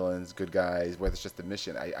they be villains, good guys, whether it's just the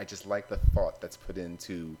mission. I just like the thought that's put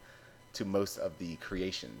into most of the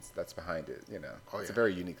creations that's behind it. It's a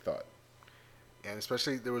very unique thought. And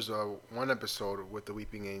especially there was one episode with the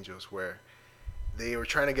Weeping Angels where they were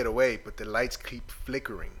trying to get away, but the lights keep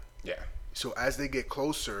flickering. Yeah. So as they get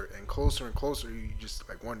closer and closer and closer, you just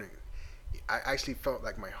like wondering. I actually felt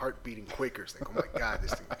like my heart beating quicker. It's like, oh my God,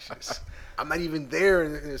 this thing is just, I'm not even there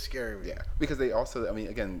and it's scaring me. Yeah, because they also, I mean,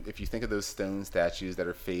 again, if you think of those stone statues that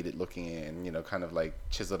are faded looking and, you know, kind of like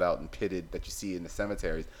chiseled out and pitted that you see in the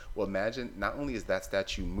cemeteries, well, imagine not only is that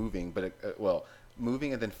statue moving, but,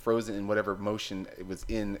 moving and then frozen in whatever motion it was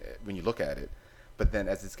in when you look at it. But then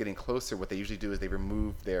as it's getting closer, what they usually do is they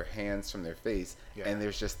remove their hands from their face, and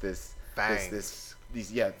there's just this, fangs.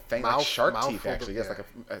 These fangs, like shark teeth, actually. Yes, like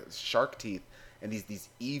a shark teeth. And these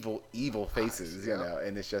evil faces, you know,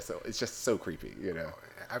 and it's just so creepy, you know.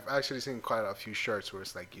 I've actually seen quite a few shirts where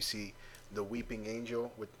it's like you see the weeping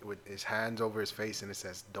angel with his hands over his face and it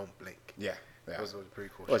says "Don't blink." Yeah. Those were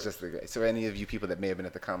pretty cool. Well, it's just so any of you people that may have been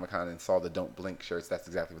at the Comic-Con and saw the "Don't Blink" shirts, that's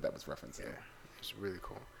exactly what that was referencing. Yeah, it's really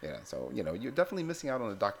cool. Yeah, so you know you're definitely missing out on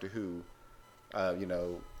the Doctor Who, definitely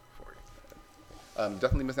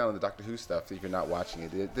missing out on the Doctor Who stuff if you're not watching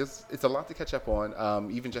it. It's a lot to catch up on,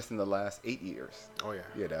 even just in the last 8 years. Oh, yeah.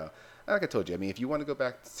 You know, like I told you, I mean, if you want to go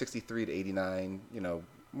back 63 to 89, you know,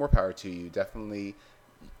 more power to you. Definitely,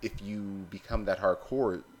 if you become that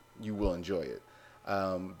hardcore, you will enjoy it.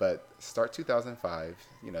 But start 2005,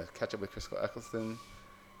 you know, catch up with Crystal Eccleston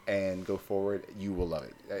and go forward, you will love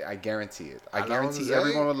it. I guarantee it. I guarantee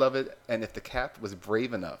everyone will love it. And if the Cap was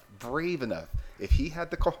brave enough, if he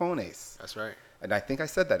had the cojones. That's right. And I think I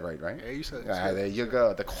said that right? Yeah, you said it. There you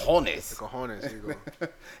go. The cojones. The cojones. There you go.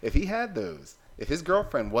 If he had those, if his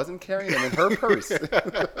girlfriend wasn't carrying them in her purse,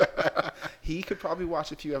 he could probably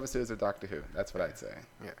watch a few episodes of Doctor Who. That's what I'd say.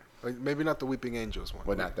 Yeah. But maybe not the Weeping Angels one.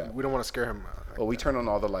 Well, not that. We don't want to scare him. Well, we turn on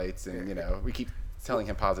all the lights and, you know, we keep telling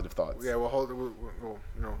him positive thoughts. Yeah, we'll you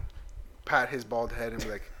know, pat his bald head and be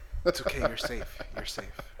like, it's okay, you're safe. You're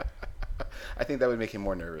safe. I think that would make him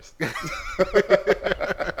more nervous.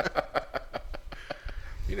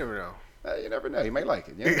 You never know. You never know. He might like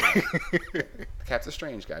it. You never know. The Cap's a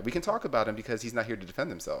strange guy. We can talk about him because he's not here to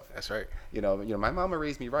defend himself. That's right. You know, my mama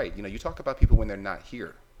raised me right. You know, you talk about people when they're not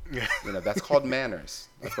here. You know, that's called manners.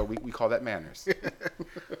 That's what we call that manners.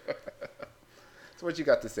 So what you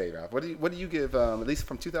got to say, Ralph? What do you give, at least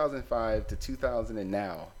from 2005 to 2000 and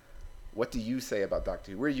now, what do you say about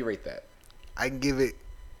Doctor Who? Where do you rate that? I give it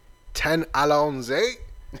 10 a la 11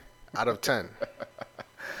 out of 10.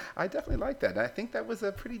 I definitely like that. And I think that was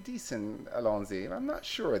a pretty decent Alonzi. I'm not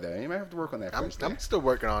sure, though. You might have to work on that first. I'm still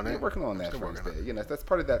working on it. You're working on that first. You know, that's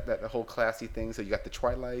part of that whole classy thing. So you got the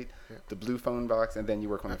Twilight, the blue phone box, and then you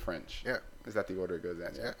work on the French. Yeah. Is that the order it goes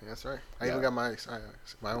in? Yeah, that's right. I even got my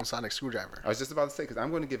own sonic screwdriver. I was just about to say, because I'm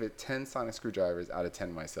going to give it 10 sonic screwdrivers out of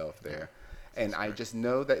 10 myself there. Yeah. And I just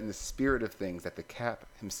know that in the spirit of things, that the Cap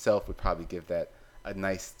himself would probably give that a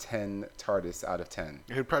nice 10 TARDIS out of 10.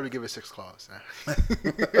 He'd probably give it 6 claws.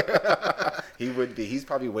 He would be. He's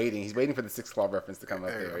probably waiting. He's waiting for the 6 claw reference to come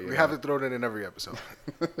up there. We have to throw it in every episode.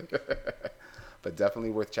 But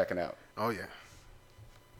definitely worth checking out. Oh, yeah.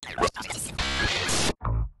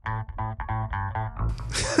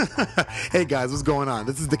 Hey guys, what's going on?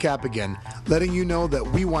 This is the Cap again, letting you know that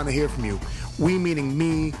we want to hear from you. We meaning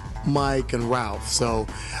me, Mike, and Ralph. So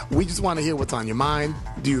we just want to hear what's on your mind.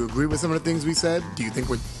 Do you agree with some of the things we said? Do you think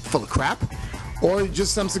we're full of crap? Or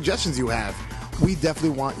just some suggestions you have? We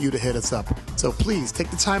definitely want you to hit us up. So please take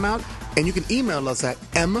the time out and you can email us at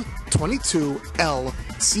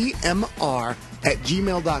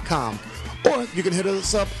m22lcmr@gmail.com. Or you can hit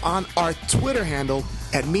us up on our Twitter handle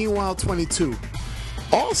at Meanwhile22.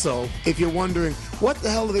 Also, if you're wondering what the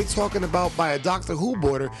hell are they talking about by a Doctor Who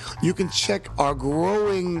border, you can check our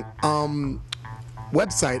growing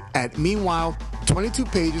website at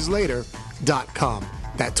meanwhile22pageslater.com.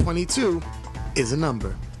 That 22 is a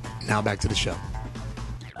number. Now back to the show.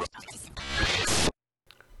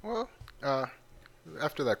 Well,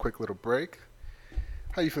 after that quick little break,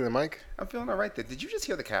 how you feeling, Mike? I'm feeling all right there. Did you just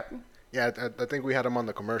hear the captain? Yeah, I think we had him on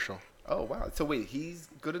the commercial. Oh, wow. So wait, he's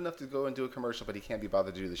good enough to go and do a commercial, but he can't be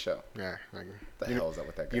bothered to do the show. Yeah. The hell is up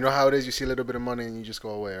with that guy? You know how it is? You see a little bit of money and you just go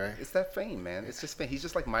away, right? It's that fame, man. It's just fame. He's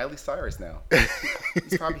just like Miley Cyrus now.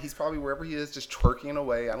 he's probably wherever he is, just twerking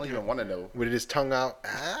away. I don't even want to know. With his tongue out.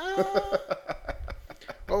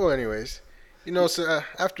 Oh, anyways. You know, so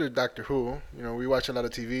after Doctor Who, you know, we watch a lot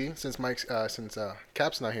of TV since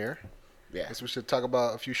Cap's not here. Yeah. I guess we should talk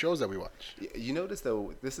about a few shows that we watch. You notice,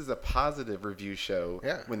 though, this is a positive review show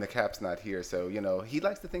when the Cap's not here. So, you know, he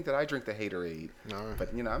likes to think that I drink the haterade.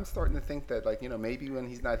 But, you know, I'm starting to think that, like, you know, maybe when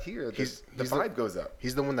he's not here, the vibe goes up.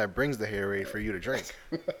 He's the one that brings the haterade for you to drink.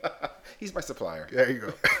 He's my supplier. There you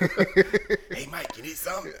go. Hey, Mike, you need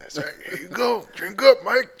some? Yeah, that's right. Here you go. Drink up,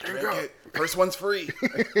 Mike. Drink up. It. First one's free.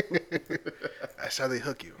 That's how they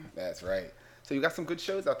hook you. That's right. So you got some good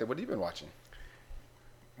shows out there. What have you been watching?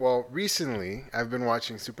 Well, recently I've been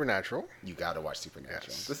watching Supernatural. You got to watch Supernatural.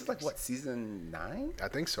 Yes. This is like what, season 9? I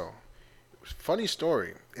think so. Funny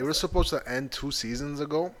story. It was supposed to end 2 seasons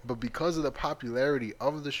ago, but because of the popularity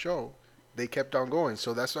of the show, they kept on going.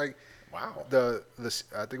 So that's like Wow. the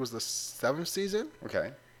I think it was the 7th season.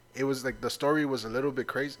 Okay. It was like the story was a little bit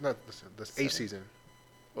crazy. Not the 8th season.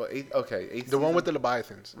 Well, eighth The one season? with the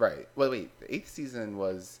Leviathans. Right. Well, wait. The 8th season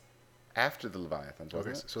was after the Leviathans,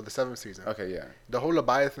 wasn't Okay, it? so the 7th season. Okay, yeah. The whole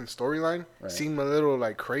Leviathan storyline Right. seemed a little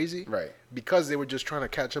like crazy. Right. Because they were just trying to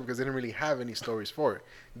catch up because they didn't really have any stories for it.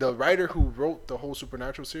 The writer who wrote the whole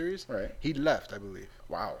Supernatural series, Right. he left, I believe.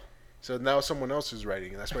 Wow. So now someone else is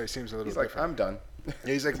writing, and that's why it seems a little He's like, different. I'm done. Yeah,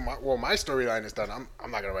 he's like, my storyline is done.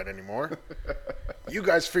 I'm not gonna write anymore. You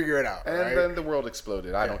guys figure it out. And right? then the world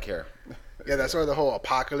exploded. I don't care. Yeah, that's why the whole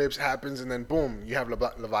apocalypse happens, and then boom, you have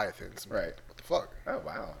Leviathans. Right. What the fuck? Oh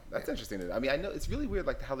wow, that's interesting. I mean, I know it's really weird,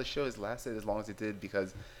 like how the show has lasted as long as it did,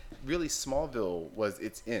 because really Smallville was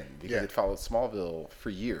its end because Yeah. it followed Smallville for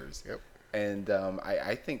years. Yep. And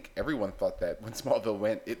I think everyone thought that when Smallville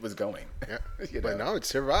went, it was going. Yeah. You But know? now it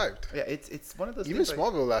survived. Yeah, it's one of those. Even things,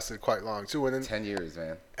 Smallville lasted quite long too, and then 10 years,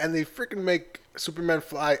 man. and they freaking make Superman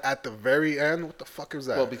fly at the very end. What the fuck is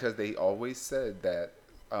that? Well, because they always said that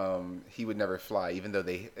he would never fly, even though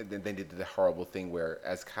they did the horrible thing where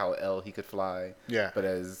as Kal-El he could fly, Yeah. but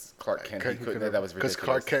as Clark Kent he couldn't. That was ridiculous. because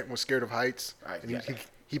Clark Kent was scared of heights, and yeah.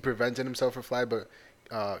 he prevented himself from flying, but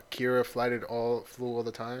Kira flew all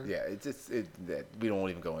the time. Yeah, we don't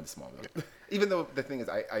even go into Smallville. Even though the thing is,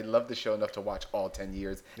 I love the show enough to watch all 10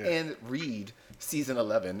 years Yeah. and read season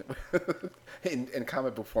 11 in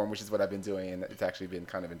comic book form, which is what I've been doing, and it's actually been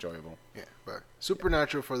kind of enjoyable. Yeah, but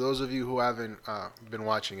Supernatural, for those of you who haven't been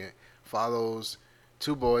watching it, follows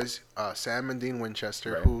 2 boys, Sam and Dean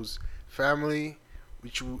Winchester, Right. whose family,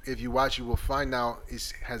 which if you watch, you will find out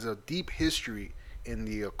has a deep history in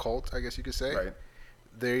the occult, I guess you could say. Right.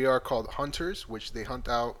 They are called hunters, which they hunt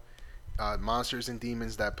out monsters and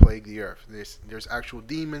demons that plague the earth. There's actual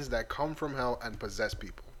demons that come from hell and possess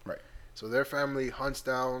people. Right. So their family hunts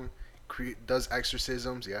down, does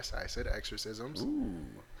exorcisms. Yes, I said exorcisms. Ooh.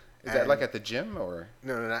 Is that And- like at the gym or?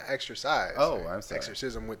 No, not exercise. Oh, I'm sorry.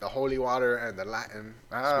 Exorcism with the holy water and the Latin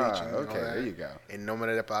Ah, speech. And all okay, that. there you go. In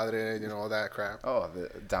nomine de Padre, all that crap. Oh, the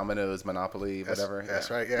Domino's, Monopoly, That's- whatever. That's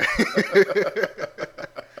Yeah. right, yeah.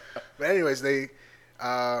 But anyways, they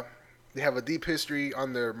have a deep history.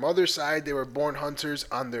 On their mother's side, they were born hunters.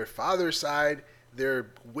 On their father's side, they're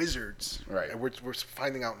wizards. Right. And we're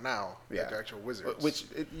finding out now Yeah. that they're actual wizards. Which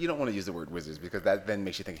you don't want to use the word wizards because that then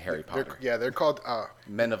makes you think Harry Potter. they're called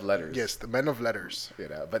Men of letters. yes, the men of letters. You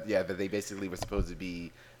know, but yeah, that they basically were supposed to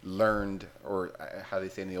be learned, or how they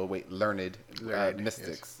say in the old way, learned mystics.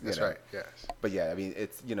 Yes. That's you know? right. Yes. But yeah, I mean,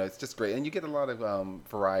 it's just great, and you get a lot of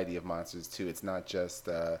variety of monsters too. It's not just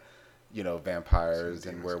vampires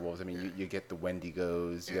and werewolves. I mean, you get the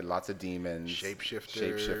Wendigos, you get lots of demons,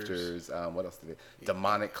 shapeshifters. What else did they?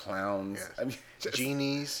 Demonic clowns. Yes. I mean,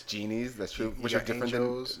 Genies. That's true. You Which are got different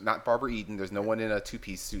angels. than not Barbara Eden. There's no one in a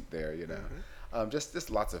 2-piece suit there. You know, just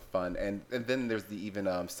lots of fun, and then there's the even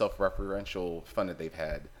self-referential fun that they've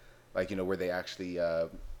had, like where they actually. I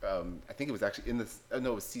think it was actually in this. Oh,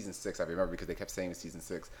 no, it was season 6. I remember because they kept saying it was season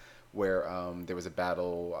 6. Where there was a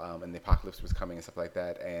battle and the apocalypse was coming and stuff like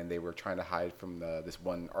that, and they were trying to hide from this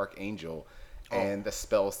one archangel, and the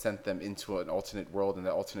spell sent them into an alternate world, and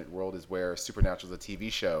the alternate world is where Supernatural is a TV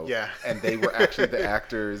show. Yeah. And they were actually the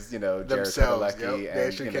actors, Jared Themselves, Padalecki, yep. and They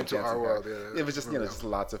actually came to Jensen our world, Ackles. yeah. It was just just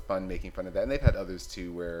lots of fun making fun of that, and they've had others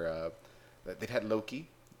too, where they've had Loki.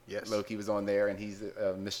 Yes. Loki was on there, and he's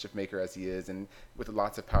a mischief maker as he is, and with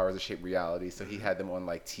lots of powers to shape reality. So he had them on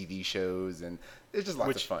like TV shows, and it's just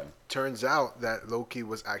lots of fun. Turns out that Loki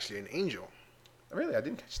was actually an angel, Really, I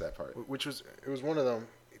didn't catch that part. it was one of them.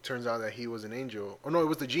 It turns out that he was an angel. Oh no, it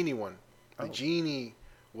was the genie one. The genie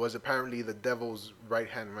was apparently the devil's right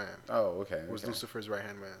hand man. Oh, okay. Was okay. Lucifer's right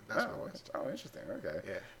hand man. That's what it was. Oh, interesting. Okay.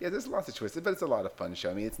 Yeah. Yeah, there's lots of twists, but it's a lot of fun show.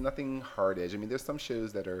 I mean, it's nothing hard edge. I mean, there's some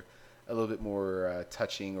shows that are a little bit more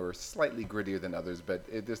touching or slightly grittier than others, but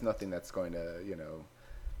there's nothing that's going to,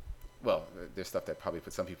 well, there's stuff that probably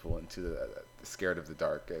puts some people into the scared of the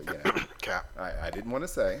dark. Cap. I didn't want to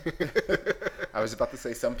say. I was about to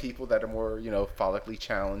say some people that are more, follically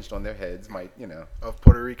challenged on their heads might, Of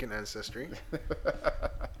Puerto Rican ancestry.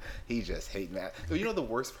 He just hate Matt. So the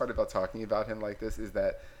worst part about talking about him like this is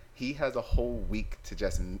that he has a whole week to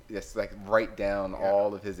just like write down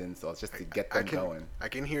all of his insults just to get them going. I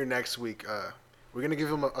can hear next week. We're gonna give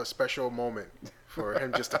him a special moment for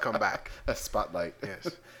him just to come back. A spotlight. Yes,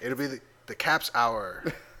 it'll be the Cap's hour.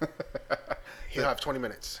 He'll have 20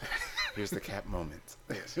 minutes. Here's the Cap moment.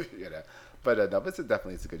 Yes. But no, but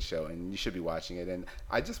it's a good show, and you should be watching it. And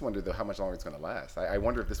I just wonder though how much longer it's going to last. I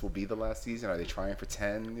wonder if this will be the last season. Are they trying for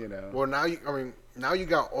 10? You know. Well, now you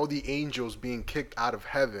got all the angels being kicked out of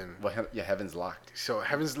heaven. Well, yeah, heaven's locked. So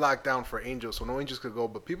heaven's locked down for angels, so no angels could go.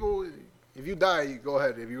 But people, if you die, you go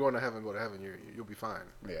ahead. If you're going to heaven, go to heaven. You'll be fine.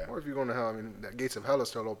 Yeah. Or if you're going to hell, I mean, the gates of hell are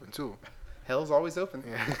still open too. Hell's always open.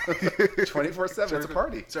 Yeah. 24/7. It's a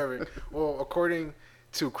party. Serving. Well, according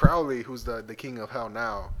to Crowley, who's the king of hell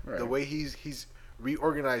now, Right. the way he's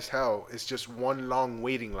reorganized hell is just one long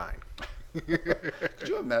waiting line. Could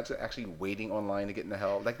you imagine actually waiting online to get into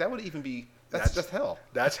hell? Like that would even be. That's just hell.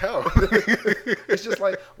 That's hell. It's just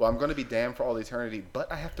like, well, I'm going to be damned for all eternity,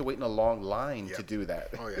 but I have to wait in a long line to do that.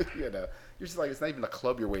 Oh, yeah. You know, you're just like, it's not even a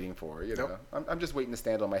club you're waiting for. You know, Nope. I'm just waiting to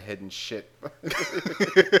stand on my head and shit.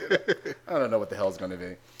 I don't know what the hell's going to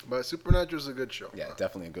be. But Supernatural's a good show. Yeah,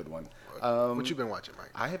 definitely a good one. What you been watching, Mike?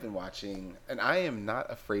 I have been watching, and I am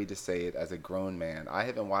not afraid to say it as a grown man. I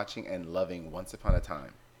have been watching and loving Once Upon a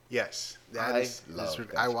Time. Yes,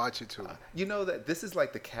 I watch it too. You know that this is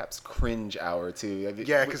like the Caps cringe hour too. I mean,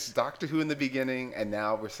 Yeah, with 'cause- Doctor Who in the beginning, and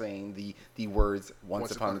now we're saying the words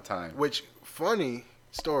Once Upon a Time. Which funny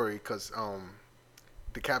story, because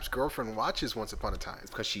the Cap's girlfriend watches Once Upon a Time.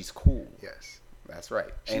 It's because she's cool. Yes, That's right.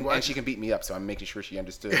 She And watches- she can beat me up, so I'm making sure she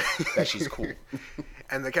understood that she's cool.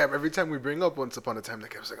 and the Cap, every time we bring up Once Upon a Time, the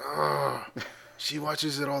Cap's like, oh, she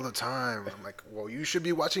watches it all the time. I'm like, well, you should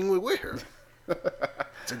be watching it with her.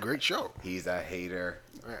 It's a great show. He's a hater.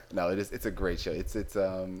 Yeah. No, it's a great show. It's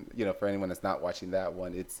you know, for anyone that's not watching that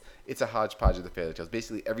one, it's a hodgepodge of the fairy tales.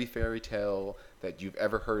 Basically, every fairy tale that you've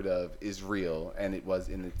ever heard of is real, and it was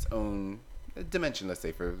in its own dimension. Let's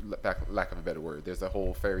say, for lack of a better word, there's a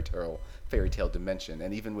whole fairy tale dimension,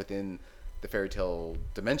 and even within the fairy tale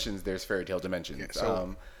dimensions, there's fairy tale dimensions.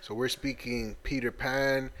 Yeah, so we're speaking Peter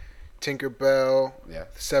Pan, Tinkerbell, Yeah.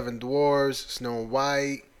 Seven Dwarfs, Snow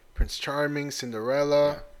White, Prince Charming,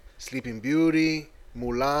 Cinderella, Sleeping Beauty,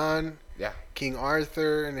 Mulan, yeah. King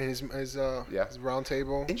Arthur and his round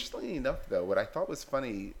table, Interestingly enough, though, what I thought was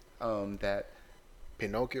funny that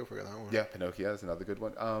Pinocchio, forget that one. yeah, Pinocchio is another good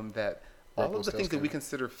one. That all of the things that we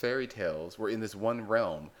consider fairy tales were in this one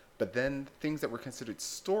realm, but then things that were considered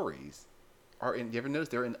stories are in. You ever notice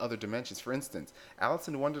they're in other dimensions? For instance, Alice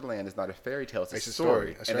in Wonderland is not a fairy tale; it's a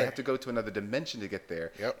story, That's and right. they have to go to another dimension to get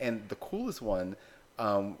there. Yep. And the coolest one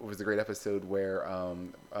was a great episode where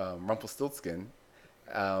Rumpelstiltskin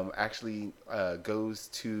actually goes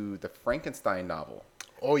to the Frankenstein novel.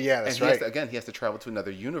 Oh yeah, that's And right. he has to travel to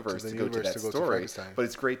another universe to go to that story. Frankenstein. But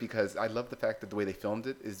it's great because I love the fact that the way they filmed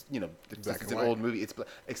it is, you know, Black it's and an old white. movie.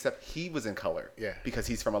 Except he was in color. Yeah. Because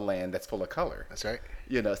he's from a land that's full of color. That's right.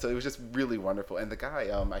 You know, so it was just really wonderful. And the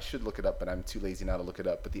guy, I should look it up, but I'm too lazy now to look it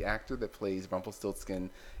up. But the actor that plays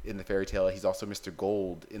Rumpelstiltskin in the fairy tale, he's also Mr.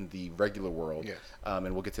 Gold in the regular world. Yes.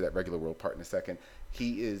 And we'll get to that regular world part in a second.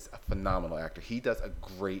 He is a phenomenal actor. He does a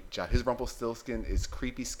great job. His Rumpelstiltskin is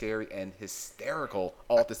creepy, scary, and hysterical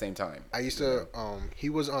all at the same time. I used to. He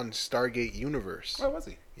was on Stargate Universe. Oh, was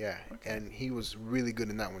he? Yeah, and he was really good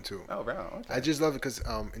in that one too. Oh, wow. Okay. I just love it because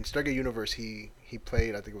in Stargate Universe he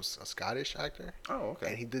played, I think it was a Scottish actor. Oh, okay.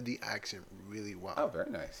 And he did the accent really well. Oh, very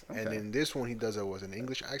nice. Okay. And in this one he does an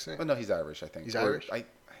English accent. Oh, no, he's Irish, I think. He's Irish?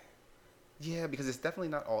 Yeah, because it's definitely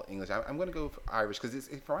not all English. I'm going to go for Irish because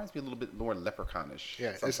it reminds me a little bit more leprechaunish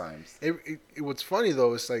Yeah, sometimes. What's funny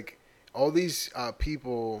though is like all these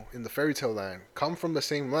people in the fairy tale land come from the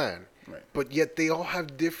same land, Right. but yet they all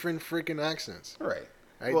have different freaking accents. Right.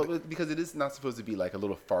 Right. Well, because it is not supposed to be like a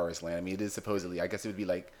little forest land. I mean, it is supposedly, I guess it would be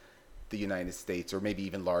like the United States or maybe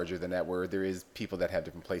even larger than that, where there is people that have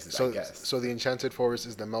different places, I guess. So the Enchanted Forest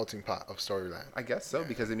is the melting pot of Storyland. I guess so,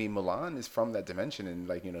 because I mean, Mulan is from that dimension, and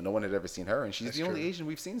like, you know, no one had ever seen her, and she's That's the only true. Asian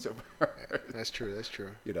we've seen so far. That's true. That's true.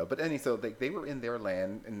 You know, but so they were in their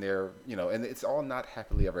land, and they're, you know, and it's all not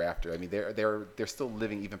happily ever after. I mean, they're still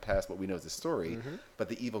living even past what we know as the story. Mm-hmm. But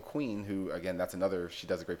the evil queen, who again, that's another, she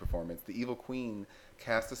does a great performance. The evil queen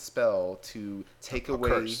casts a spell to take away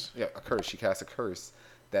curse. Yeah, a curse. She casts a curse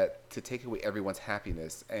that to take away everyone's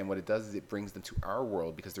happiness, and what it does is it brings them to our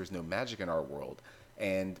world because there's no magic in our world,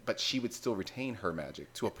 but she would still retain her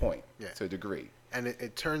magic to a point, to a degree. And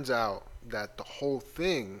it turns out that the whole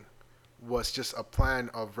thing was just a plan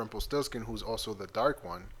of Rumpelstiltskin, who's also the Dark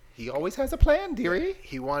One. He always has a plan, dearie.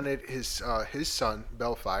 He wanted his son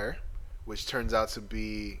Bellfire, which turns out to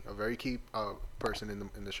be a very key person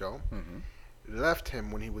in the show. Mm-hmm. Left him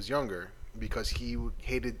when he was younger because he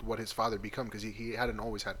hated what his father become because he hadn't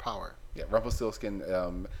always had power. Yeah, Rumpelstiltskin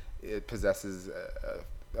it possesses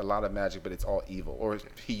a lot of magic, but it's all evil, or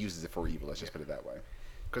he uses it for evil. Let's just put it that way.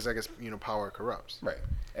 because I guess power corrupts. Right.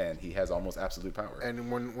 And he has almost absolute power. And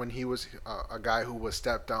when he was a guy who was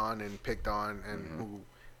stepped on and picked on and who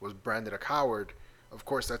was branded a coward, of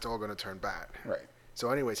course that's all going to turn bad. Right. So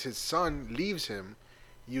anyways, his son leaves him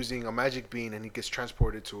using a magic bean and he gets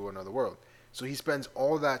transported to another world. So he spends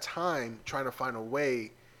all that time trying to find a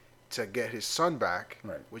way to get his son back,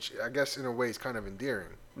 right. which I guess in a way is kind of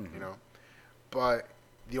endearing, But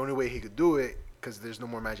the only way he could do it, because there's no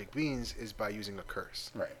more magic beans, is by using a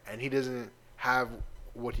curse. Right. And he doesn't have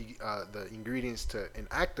the ingredients to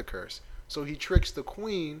enact the curse, so he tricks the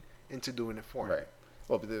queen into doing it for him. Right.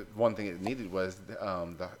 Well, but the one thing it needed was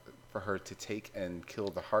for her to take and kill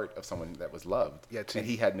the heart of someone that was loved. Yeah, and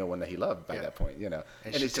he had no one that he loved by that point,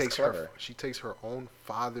 And she takes her own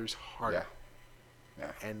father's heart. Yeah.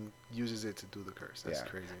 And uses it to do the curse. That's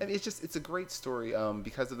crazy. And it's a great story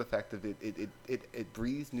because of the fact that it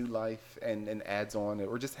breathes new life and adds on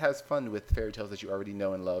or just has fun with fairy tales that you already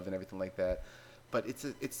know and love and everything like that. But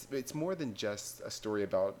it's more than just a story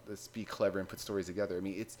about let's be clever and put stories together. I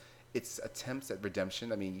mean, it's attempts at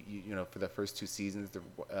redemption. I mean, you for the first 2 seasons,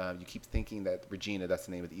 you keep thinking that Regina, that's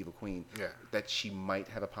the name of the evil queen, that she might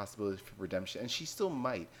have a possibility for redemption, and she still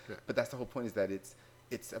might. Yeah. But that's the whole point, is that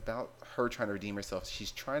it's about her trying to redeem herself.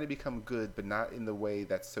 She's trying to become good, but not in the way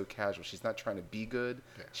that's so casual. She's not trying to be good.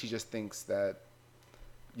 Yeah. She just thinks that,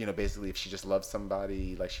 basically if she just loves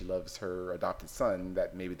somebody like she loves her adopted son,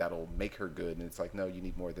 that maybe that'll make her good. And it's like, no, you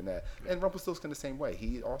need more than that. Yeah. And Rumpelstiltskin the same way.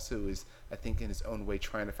 He also is, I think, in his own way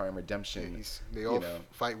trying to find redemption. Yeah, they all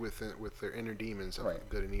fight with their inner demons of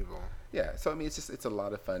good and evil. Yeah, so I mean, it's a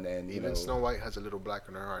lot of fun, and even Snow White has a little black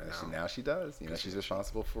in her heart now. Now she does. She's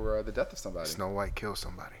responsible for the death of somebody. Know White kills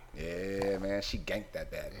somebody. Yeah, man, she ganked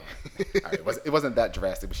that bad man. All right, it wasn't that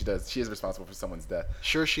drastic, but she is responsible for someone's death.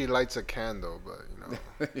 Sure, she lights a candle,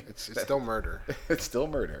 but it's still murder. It's still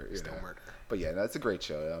murder. Still murder. But yeah, that's a great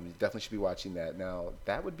show. You definitely should be watching that. Now,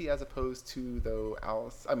 that would be as opposed to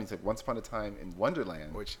it's like Once Upon a Time in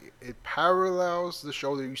Wonderland, which it parallels the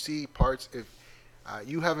show that you see parts. If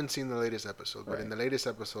you haven't seen the latest episode, but in the latest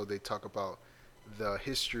episode they talk about the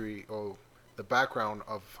history or the background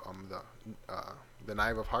of the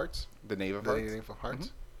Knave of Hearts. The Knave of Hearts.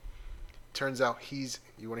 Mm-hmm. Turns out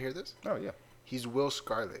you want to hear this? Oh yeah. He's Will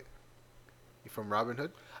Scarlet from Robin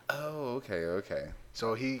Hood. Oh, okay.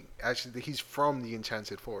 So he's from the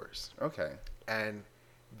Enchanted Forest. Okay. And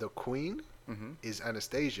the queen is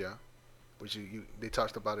Anastasia, which they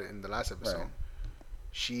talked about it in the last episode. Right.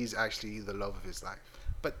 She's actually the love of his life.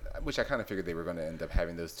 But which I kind of figured they were going to end up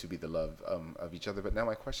having those two be the love of each other. But now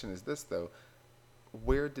my question is this, though.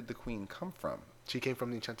 Where did the queen come from? She came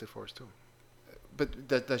from the Enchanted Forest, too. But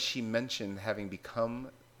does she mention having become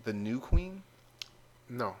the new queen?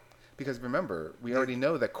 No. Because remember, we already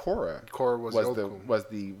know that Korra was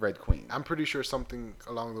the Red Queen. I'm pretty sure something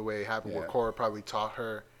along the way happened where Korra probably taught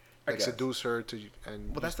her, seduce her use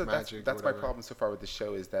magic. That's my problem so far with the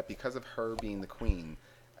show, is that because of her being the queen,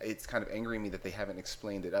 it's kind of angering me that they haven't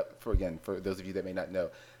explained it up. For those of you that may not know,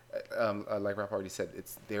 like Ralph already said,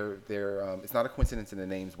 it's it's not a coincidence in the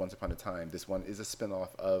names. Once Upon a Time. This one is a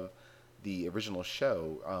spinoff of the original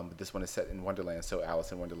show. But this one is set in Wonderland, so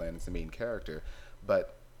Alice in Wonderland is the main character.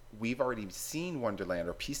 But we've already seen Wonderland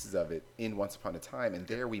or pieces of it in Once Upon a Time, and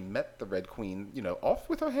there we met the Red Queen, off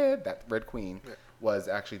with her head. That Red Queen was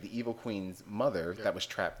actually the evil queen's mother that was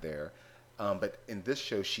trapped there. But in this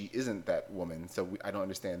show, she isn't that woman, so I don't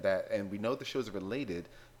understand that. And we know the shows are related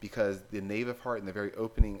because the Knave of Heart in the very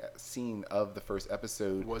opening scene of the first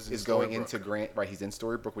episode is going into Grant. Right, he's in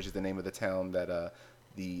Storybrooke, which is the name of the town that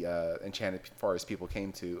the Enchanted Forest people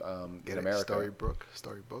came to in America.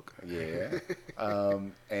 Storybook. Yeah.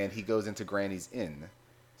 And he goes into Granny's Inn.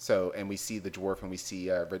 So, and we see the dwarf and we see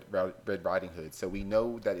Red Riding Hood. So we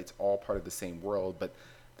know that it's all part of the same world. But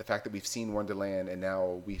the fact that we've seen Wonderland and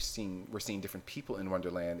now we're seeing different people in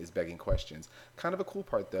Wonderland is begging questions. Kind of a cool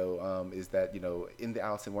part though is that in the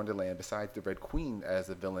Alice in Wonderland, besides the Red Queen as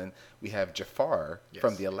a villain, we have Jafar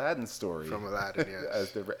from the Aladdin story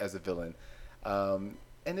as a villain.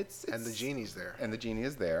 And and the genie's there. And the genie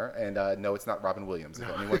is there. And no, it's not Robin Williams, if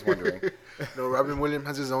anyone's wondering. No, Robin Williams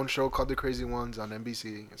has his own show called The Crazy Ones on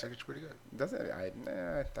NBC. It's actually pretty good. Does it?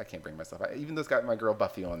 I can't bring myself. Even though it's got my girl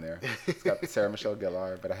Buffy on there. It's got Sarah Michelle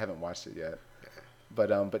Gellar, but I haven't watched it yet. Yeah.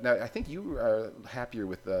 But now I think you are happier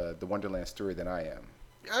with the Wonderland story than I am.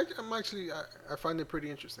 I'm actually, I find it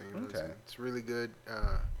pretty interesting. Okay. It's really good.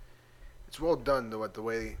 It's well done, though, the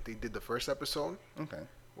way they did the first episode. Okay.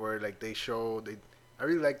 Where I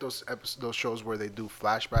really like those shows where they do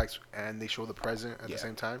flashbacks and they show the present at the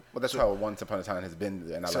same time. Well, that's how Once Upon a Time has been,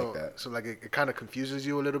 and I like that. So it kind of confuses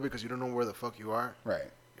you a little bit because you don't know where the fuck you are. Right.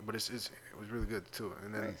 but it was really good too.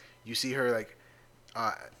 And then Nice. you see her like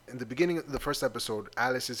in the beginning of the first episode,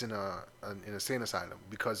 Alice is in a insane asylum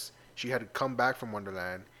because she had come back from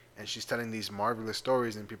Wonderland, and she's telling these marvelous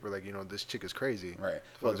stories, and people are like, this chick is crazy. Right. What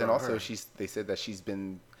Well, is then wrong with also her? they said that she's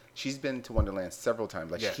been to Wonderland several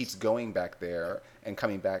times. Like Yes. she keeps going back there and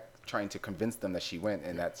coming back, trying to convince them that she went,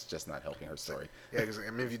 and that's just not helping her story. Yeah, because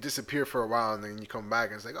if you disappear for a while and then you come back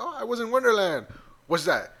and it's like, oh, I was in Wonderland. What's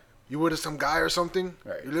that? You with some guy or something?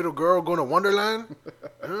 Right. Your little girl going to Wonderland?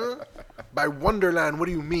 Huh? By Wonderland, what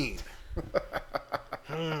do you mean?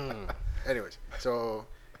 Anyways, so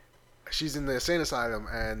she's in the insane asylum,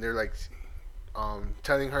 and they're like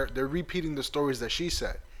telling her, they're repeating the stories that she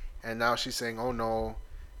said, and now she's saying, oh no,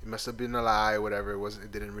 it must have been a lie, whatever,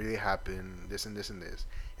 it didn't really happen, this and this and this.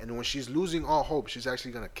 And when she's losing all hope, she's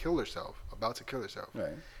actually gonna kill herself, about to kill herself.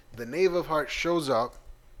 Right. The Knave of Hearts shows up,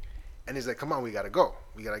 and he's like, come on, we gotta go,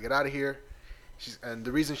 we gotta get out of here. And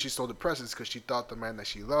the reason she's so depressed is because she thought the man that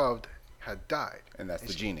she loved had died. And that's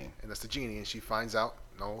the genie. And that's the genie. And she finds out,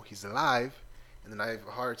 no, he's alive. And the Knight of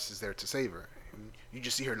Hearts is there to save her. And you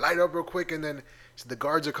just see her light up real quick, and then the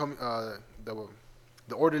guards are coming,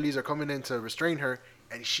 the orderlies are coming in to restrain her.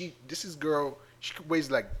 And she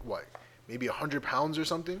weighs like, what, maybe 100 pounds or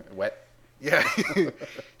something? Wet. Yeah.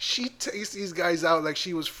 She takes these guys out like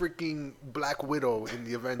she was freaking Black Widow in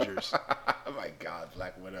the Avengers. Oh my God,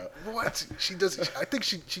 Black Widow. What? She does. I think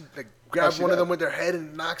she like grabs she one of does. them with her head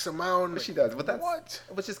and knocks them out. But she does. But that's what?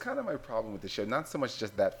 Which is kind of my problem with the show. Not so much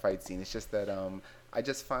just that fight scene. It's just that I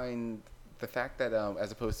just find the fact that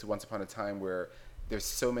as opposed to Once Upon a Time where there's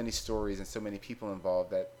so many stories and so many people involved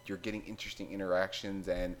that you're getting interesting interactions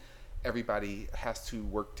and everybody has to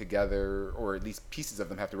work together, or at least pieces of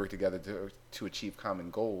them have to work together to achieve common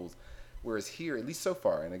goals. Whereas here, at least so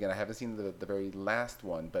far, and again, I haven't seen the very last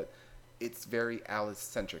one, but it's very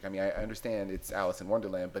Alice-centric. I mean, I understand it's Alice in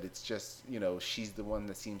Wonderland, but it's just, she's the one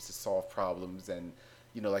that seems to solve problems, and,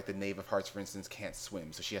 like the Knave of Hearts, for instance, can't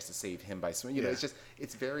swim, so she has to save him by swimming.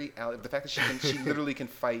 It's very Alice. The fact that she literally can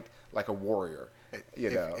fight like a warrior,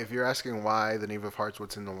 If you're asking why the Knave of Hearts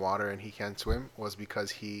was in the water and he can't swim, was because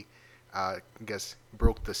he, I guess,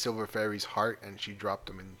 broke the Silver Fairy's heart and she dropped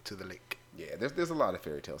him into the lake. Yeah, there's a lot of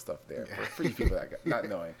fairy tale stuff there for you people that not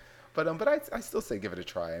knowing. But I still say give it a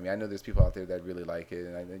try. I mean, I know there's people out there that really like it,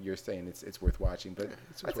 and you're saying it's worth watching. But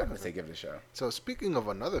I'm gonna say give it a show. So speaking of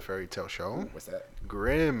another fairy tale show, What's that?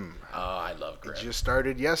 Grimm. Oh, I love Grimm. It just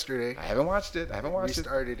started yesterday. I haven't watched it. We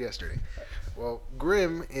started yesterday. Well,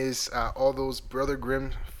 Grimm is all those Brother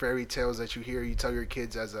Grimm fairy tales that you hear. You tell your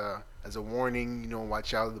kids as a warning,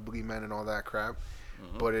 watch out, the boogeyman and all that crap.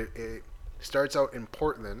 Mm-hmm. But it starts out in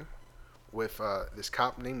Portland with this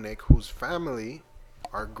cop named Nick, whose family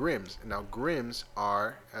are Grimms. Now Grimms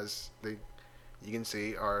are, as you can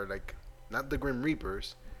see, are like not the Grim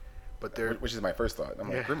Reapers, but they're, which is my first thought. I'm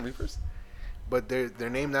like, Grim Reapers? But they're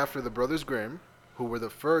named after the brothers Grimm, who were the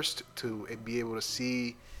first to be able to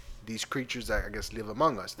see these creatures that I guess live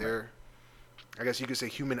among us. They're, I guess you could say,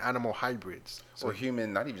 human-animal hybrids. So, or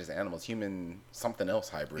human, not even just animals, human something else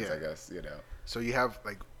hybrids, I guess, So you have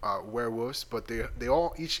like werewolves, but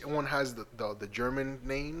each one has the German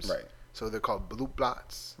names. Right. So they're called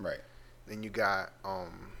Blutblatts. Right. Then you got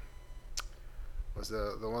what's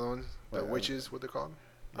the one ones? The witches, what they're called?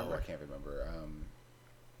 Oh, I can't remember.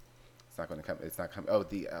 It's not going to come. It's not coming. Oh,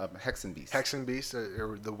 the Hexen Beast. Hexen Beast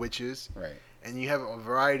are the witches. Right. And you have a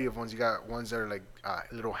variety of ones. You got ones that are like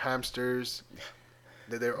little hamsters.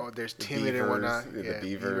 There's timid and whatnot. The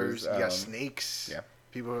beavers. You got snakes. Yeah.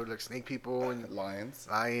 People who are like snake people and lions.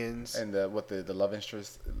 And the love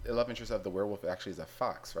interest of the werewolf actually is a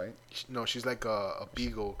fox, right? No, she's like a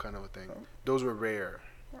beagle kind of a thing. Those were rare.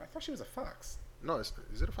 Oh, I thought she was a fox. No, is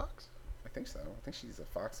it a fox? I think so. I think she's a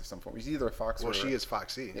fox of some form. She's either a fox or... Well, she is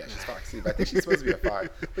foxy. Yeah, she's foxy, but I think she's supposed to be a fox.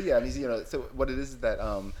 But yeah, I mean, so what it is that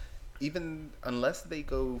even unless they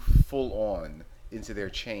go full on into their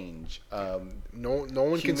change, no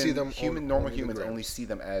one can see them. Normal humans only see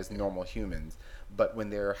them as normal humans. But when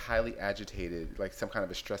they're highly agitated, like some kind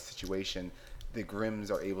of a stress situation, the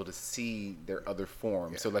Grimms are able to see their other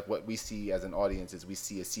form. Yeah. So like what we see as an audience is we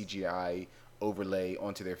see a CGI overlay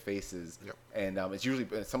onto their faces. Yep. And it's usually,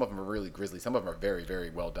 some of them are really grisly. Some of them are very, very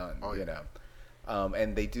well done,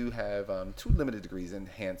 and they do have to limited degrees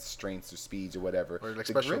enhanced strengths or speeds or whatever. Or like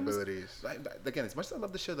special abilities. Again, as much as I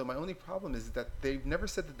love the show, though, my only problem is that they've never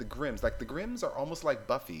said that the Grimms are almost like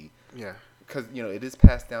Buffy. Yeah. Because, it is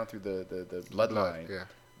passed down through the bloodline. Yeah.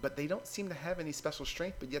 But they don't seem to have any special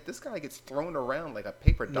strength, but yet this guy gets thrown around like a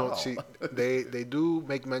paper doll. No, see, they do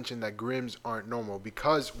make mention that Grimms aren't normal,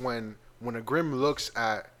 because when a Grimm looks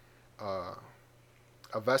at a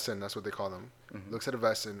Wesen, that's what they call them, looks at a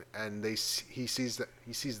Vesson, and he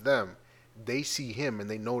sees them. They see him, and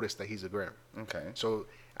they notice that he's a Grimm. Okay. So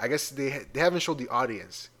I guess they haven't showed the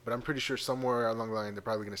audience, but I'm pretty sure somewhere along the line they're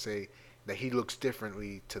probably going to say that he looks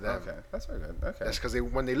differently to them. Okay, that's very good. Okay. That's because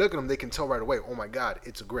when they look at him, they can tell right away. Oh my God,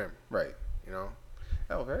 it's a Grimm. Right. You know.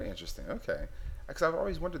 Oh, very interesting. Okay. Because I've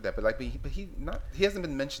always wondered that, but he hasn't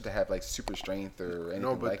been mentioned to have like super strength or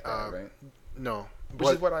anything like that, right? No. Which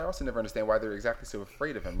is what I also never understand why they're exactly so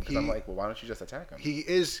afraid of him. Because I'm like, well, why don't you just attack him? He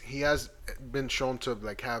has been shown to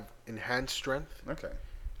like have enhanced strength. Okay.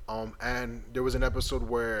 And there was an episode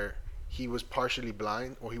where he was partially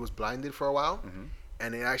blind, or he was blinded for a while,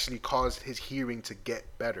 and it actually caused his hearing to get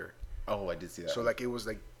better. Oh, I did see that. So like it was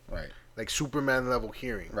like right, like Superman level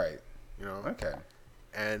hearing. Right. You know. Okay.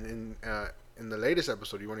 And in the latest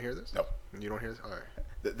episode, you want to hear this? No. You don't hear this? All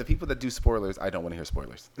right. The people that do spoilers, I don't want to hear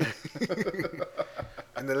spoilers.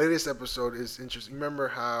 And the latest episode is interesting. Remember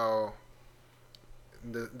how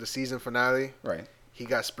the season finale? Right. He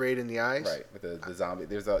got sprayed in the eyes. Right. With the zombie.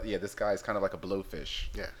 This guy is kind of like a blowfish.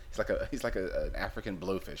 Yeah. He's like an African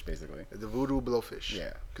blowfish, basically. The voodoo blowfish.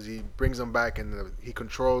 Yeah. Because he brings them back, and he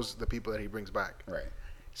controls the people that he brings back. Right.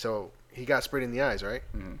 So he got sprayed in the eyes, right?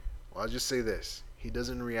 Mm-hmm. Well, I'll just say this: he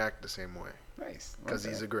doesn't react the same way. Nice. Because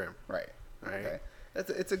he's a Grimm. Right. Right. Okay.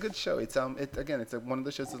 It's a good show. It's one of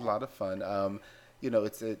the shows that's a lot of fun.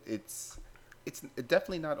 It's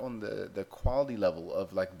definitely not on the quality level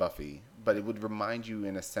of like Buffy, but it would remind you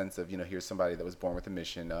in a sense of, here's somebody that was born with a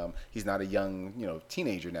mission. He's not a young,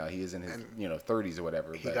 teenager now. He is in his, 30s or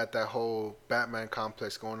whatever. He got that whole Batman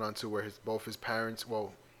complex going on too, where both his parents,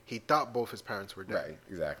 he thought both his parents were dead. Right,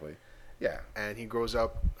 exactly. Yeah. And he grows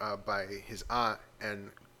up by his aunt,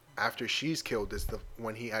 and after she's killed is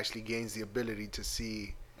when he actually gains the ability to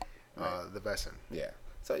see the Vesson. Yeah.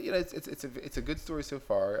 So it's a good story so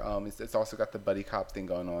far. It's also got the buddy cop thing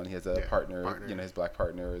going on. He has a partner. His black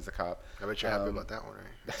partner is a cop. I bet you're happy about that one,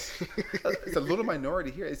 right? It's a little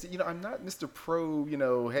minority here. I'm not Mr. Pro.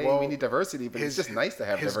 Hey, we need diversity, but it's just nice to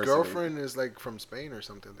have diversity. His girlfriend is like from Spain or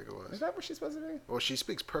something. I think it was. Is that where she's supposed to be? Well, she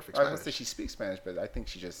speaks perfect I Spanish. was gonna say she speaks Spanish, but I think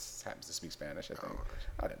she just happens to speak Spanish. I think.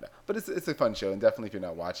 I don't know, but it's a fun show, and definitely if you're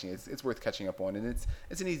not watching, it's worth catching up on. And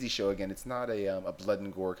it's an easy show. Again, it's not a blood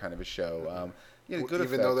and gore kind of a show. Good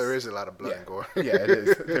even though there is a lot of blood and gore. Yeah, it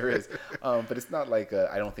is. There is. But it's not like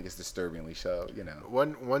I don't think it's disturbingly so.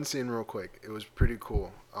 One scene real quick. It was pretty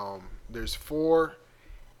cool. There's 4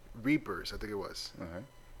 Reapers. I think it was. Uh-huh.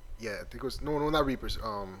 Yeah, I think it was. No, not Reapers.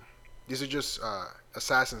 These are just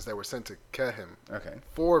assassins that were sent to kill him. Okay.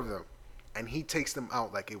 4 of them, and he takes them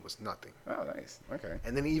out like it was nothing. Oh, nice. Okay.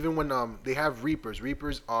 And then even when they have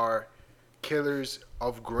Reapers are killers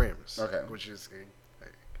of Grimms. Okay. Which is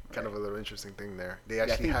kind of a little interesting thing there. They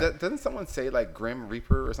actually doesn't someone say like Grim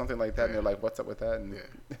Reaper or something like that? Yeah. And they're like, "What's up with that?" And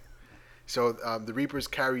So the Reapers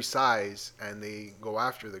carry size, and they go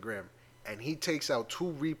after the Grimm, and he takes out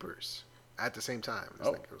 2 Reapers at the same time.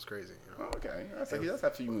 It was crazy. Oh, okay. He does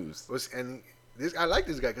have a few moves. I like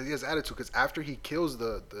this guy because he has attitude. Because after he kills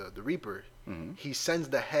the Reaper, he sends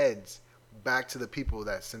the heads back to the people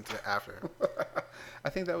that sent it after him. I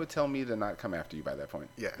think that would tell me to not come after you by that point.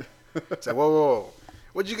 Yeah. It's like, whoa.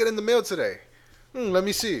 What'd you get in the mail today? Let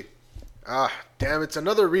me see. Ah, damn, it's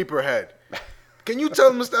another Reaper head. Can you tell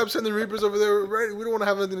them to stop sending Reapers over there? Right? We don't want to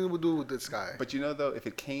have anything to do with this guy. But though, if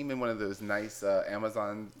it came in one of those nice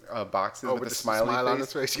Amazon boxes with the smile on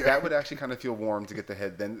his face, yeah. That would actually kind of feel warm to get the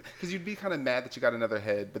head then. Because you'd be kind of mad that you got another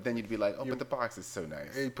head, but then you'd be like, but the box is so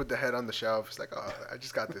nice. And you put the head on the shelf. It's like, I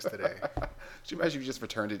just got this today. Could you imagine if you just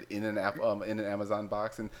returned it in an Amazon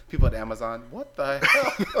box and people at Amazon, what the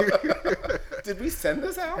hell? Did we send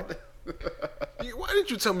this out? Why didn't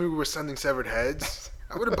you tell me we were sending severed heads?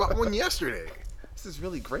 I would have bought one yesterday. This is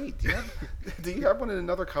really great. Do you have one in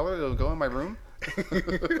another color that'll go in my room? No,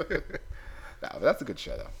 but that's a good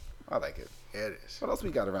show, though. I like it. Yeah, it is. What else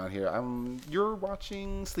we got around here? You're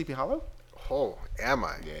watching Sleepy Hollow? Oh, am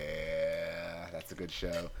I? Yeah, that's a good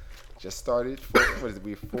show. Just started. I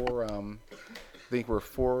think we're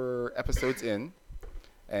 4 episodes in.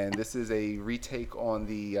 And this is a retake on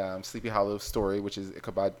the Sleepy Hollow story, which is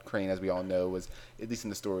Ichabod Crane, as we all know, was, at least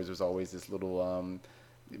in the stories, was always this little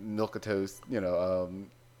milquetoast,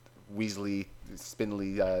 Weasley,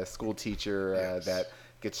 spindly school teacher that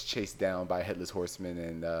gets chased down by a headless horseman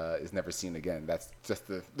and is never seen again. That's just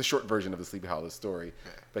the short version of the Sleepy Hollow story.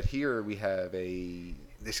 Yeah. But here we have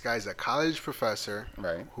this guy's a college professor,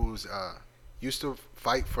 right, who's used to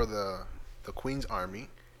fight for the Queen's Army.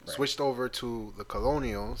 Right. Switched over to the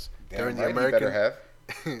Colonials during the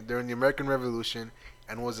American Revolution,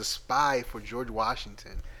 and was a spy for George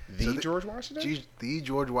Washington. George Washington? The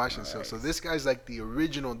George Washington. Nice. So this guy's like the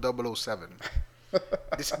original 007.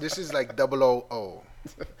 This is like 000. 000. 000.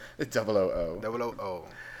 000.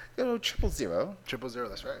 000,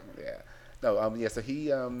 that's right. Yeah. No, yeah, so he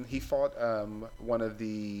fought one of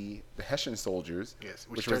the Hessian soldiers, Yes,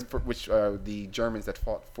 which which the Germans that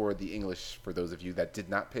fought for the English. For those of you that did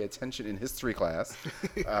not pay attention in history class,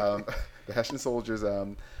 the Hessian soldiers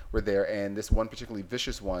were there, and this one particularly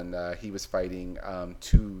vicious one, he was fighting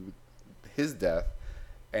to his death,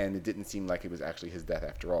 and it didn't seem like it was actually his death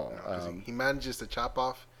after all. He manages to chop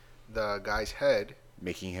off the guy's head,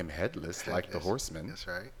 making him headless like the horseman. That's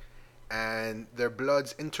right. And their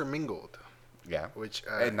bloods intermingled. Yeah, which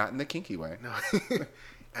and not in the kinky way. No,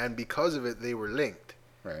 and because of it, they were linked.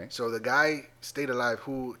 Right. So the guy stayed alive,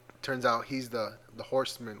 who turns out he's the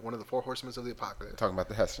horseman, one of the 4 horsemen of the apocalypse. Talking about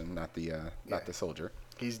the Hessian, not the soldier.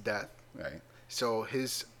 He's death. Right. So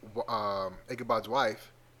his Ichabod's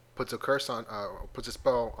wife puts a curse on, puts a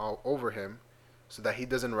spell over him, so that he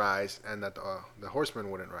doesn't rise, and that the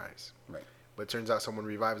horseman wouldn't rise. Right. But it turns out someone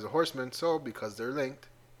revives the horseman, so because they're linked,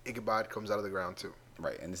 Ichabod comes out of the ground too.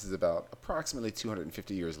 Right, and this is about approximately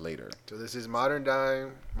 250 years later. So this is modern day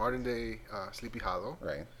Sleepy Hollow.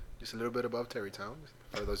 Right. Just a little bit above Terrytown,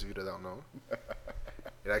 for those of you that don't know.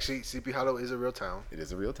 Sleepy Hollow is a real town. It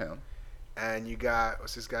is a real town. And you got,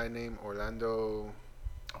 what's this guy named? Orlando.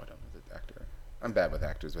 Oh, I don't know the actor. I'm bad with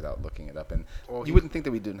actors without looking it up. And well, you wouldn't think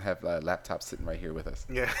that we didn't have laptops sitting right here with us.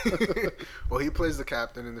 Yeah. Well, he plays the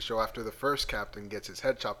captain in the show after the first captain gets his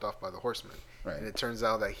head chopped off by the horseman. Right. And it turns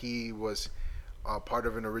out that he was part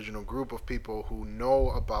of an original group of people who know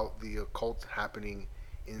about the occult happening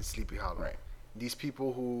in Sleepy Hollow. Right. These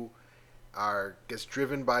people who gets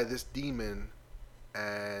driven by this demon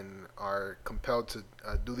and are compelled to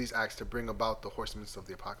do these acts to bring about the horsemen of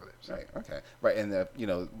the apocalypse. Right. Okay. Right. And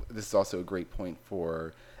this is also a great point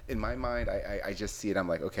for. In my mind, I just see it. I'm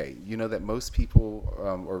like, okay, you know that most people,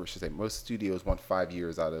 or I should say, most studios want 5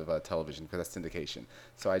 years out of television because that's syndication.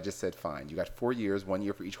 So I just said, fine. You got 4 years, 1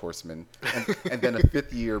 year for each horseman, and then a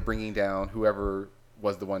 5th year bringing down whoever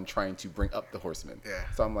was the one trying to bring up the horseman. Yeah.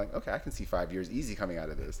 So I'm like, okay, I can see 5 years easy coming out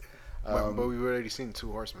of this. But we've already seen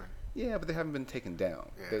 2 horsemen. Yeah, but they haven't been taken down.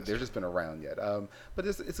 Yeah, They've just been around yet. But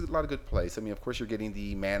it's a lot of good place. I mean, of course, you're getting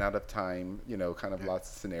the man out of time, kind of lots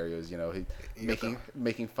of scenarios,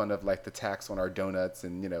 making fun of like the tax on our donuts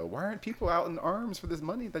and, why aren't people out in arms for this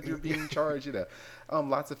money that you're being charged,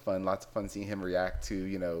 lots of fun seeing him react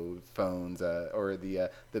to, phones, or the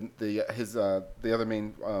other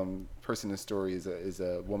main person in the story is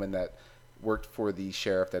a woman that worked for the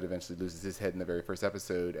sheriff that eventually loses his head in the very first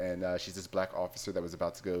episode, and she's this black officer that was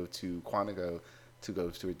about to go to Quantico to go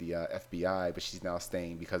to the FBI, but she's now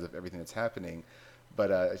staying because of everything that's happening. But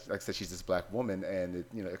like I said, she's this black woman, and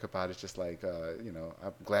Ichabod is just like,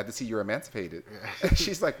 I'm glad to see you're emancipated. Yeah. And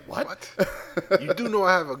she's like, what? You do know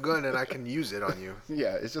I have a gun and I can use it on you.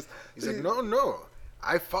 Yeah, it's just he's like, no,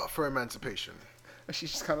 I fought for emancipation.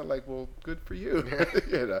 She's just kind of like, well, good for you. I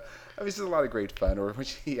mean, it's just a lot of great fun. Or when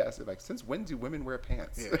she asked her, like, since when do women wear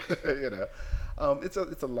pants? Yeah. It's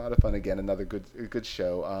a lot of fun. Again, another good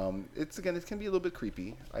show. It can be a little bit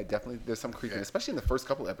creepy. There's some creeping, especially in the first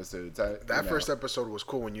couple episodes. That first episode was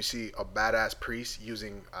cool when you see a badass priest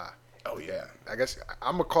using. Oh yeah. I guess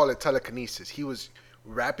I'm gonna call it telekinesis. He was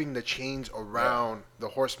wrapping the chains around the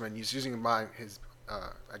horseman. He's using his.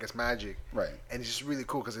 Magic. Right. And it's just really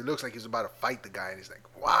cool because it looks like he's about to fight the guy, and he's like,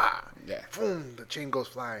 wow. Yeah. Boom, the chain goes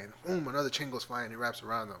flying. Boom, another chain goes flying. He wraps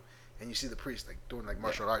around them. And you see the priest like doing like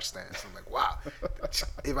martial arts stance. I'm like, wow.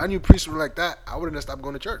 If I knew priests were like that, I wouldn't have stopped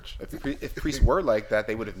going to church. If priests were like that,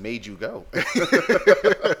 they would have made you go.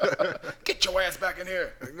 Get your ass back in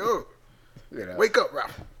here. Like, no. Wake up,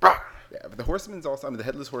 Ralph. Yeah, but the horsemen's also, the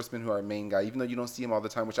headless horsemen, who are our main guy, even though you don't see him all the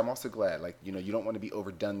time, which I'm also glad. Like, you don't want to be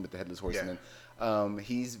overdone with the headless horseman. Yeah.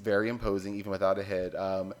 He's very imposing, even without a head.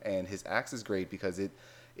 And his axe is great because it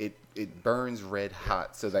burns red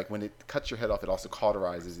hot. So, like, when it cuts your head off, it also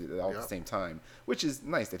cauterizes it all at the same time, which is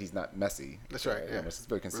nice that he's not messy. That's right. Yeah. It's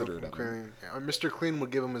very considerate of him. Yeah. Mr. Clean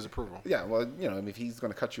would give him his approval. Yeah, well, if he's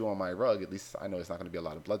going to cut you on my rug, at least I know it's not going to be a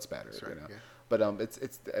lot of blood spatter. That's right, yeah. But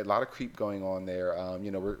it's a lot of creep going on there.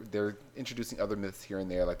 They're introducing other myths here and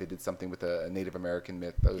there, like they did something with a Native American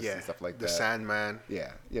myth, and stuff like that. The Sandman.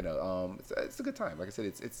 Yeah, it's a good time. Like I said,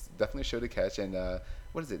 it's definitely a show to catch. And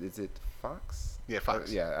what is it? Is it Fox? Yeah,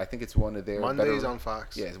 Fox. I think it's one of their Mondays on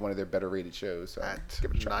Fox. Yeah, it's one of their better rated shows. So at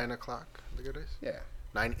give it a try. 9 o'clock. I think it is. Yeah.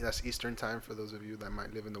 9. That's Eastern time for those of you that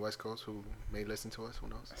might live in the West Coast who may listen to us. Who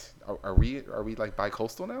knows? Are we like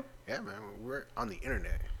bi-coastal now? Yeah, man. We're on the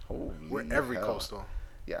internet. Holy we're every hell. coastal.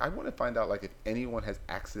 Yeah, I want to find out like if anyone has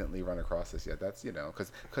accidentally run across this yet. That's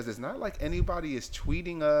because it's not like anybody is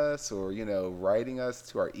tweeting us or writing us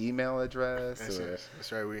to our email address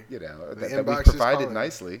That's right. We that we provided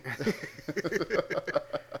nicely.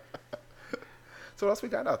 So what else we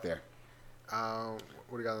got out there? What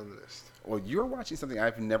do you got on the list? Well, you're watching something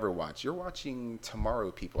I've never watched. You're watching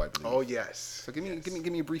Tomorrow People, I believe. Oh yes. So give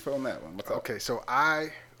me a brief on that one. What's up? Okay, so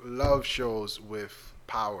I love shows with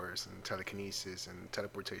powers and telekinesis and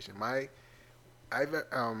teleportation. Have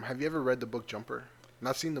you ever read the book Jumper?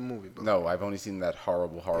 Not seen the movie. But no, I've only seen that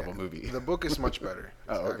horrible movie. The book is much better.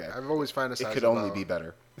 Oh, okay. I've always fantasized. It could only be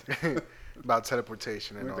better. about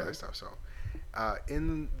teleportation and all that stuff. So,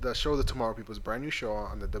 in the show The Tomorrow People, is a brand new show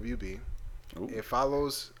on the WB. Ooh. It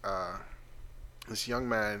follows this young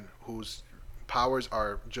man whose powers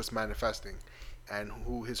are just manifesting, and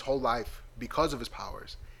who his whole life, because of his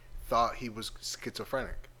powers, thought he was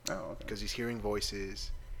schizophrenic. Oh, okay. Because he's hearing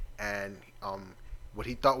voices, and what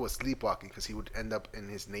he thought was sleepwalking, because he would end up in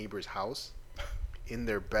his neighbor's house, in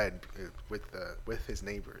their bed with his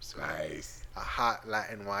neighbors. So nice. A hot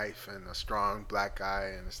Latin wife and a strong black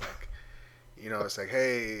guy, and it's like, it's like,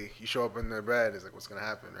 hey, you show up in their bed. It's like, what's gonna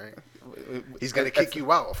happen, right? He's gonna kick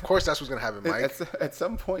you out. Of course, that's what's gonna happen, Mike. At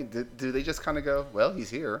some point, do they just kind of go, well, he's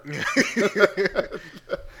here.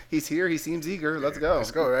 He's here. He seems eager. Let's go.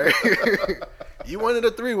 Let's go, right? You wanted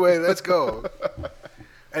a three-way. Let's go.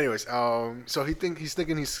 Anyways, so he's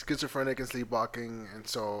thinking he's schizophrenic and sleepwalking, and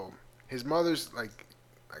so his mother's like,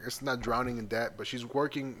 I guess not drowning in debt, but she's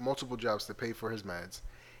working multiple jobs to pay for his meds.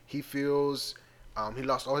 He feels he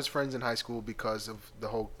lost all his friends in high school because of the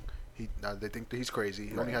whole. They think that he's crazy.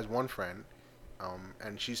 He only has one friend,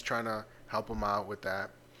 and she's trying to help him out with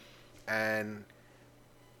that. And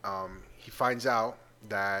he finds out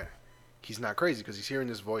that he's not crazy because he's hearing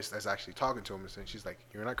this voice that's actually talking to him, and she's like,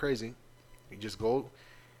 "You're not crazy. You just go."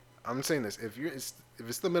 I'm saying this: if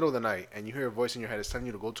it's the middle of the night and you hear a voice in your head that's telling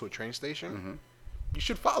you to go to a train station, mm-hmm. you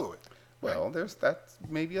should follow it. Well, that's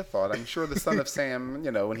maybe a thought. I'm sure the son of Sam,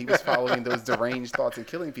 when he was following those deranged thoughts and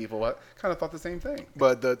killing people, kind of thought the same thing.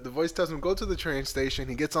 But the voice tells him go to the train station.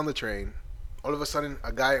 He gets on the train. All of a sudden,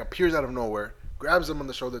 a guy appears out of nowhere, grabs him on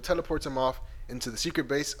the shoulder, teleports him off into the secret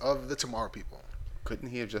base of the Tomorrow People. Couldn't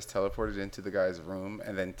he have just teleported into the guy's room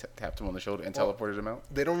and then tapped him on the shoulder and teleported him out?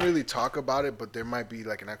 They don't really talk about it, but there might be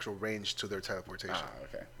like an actual range to their teleportation.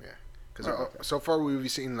 Okay. Yeah. Because so far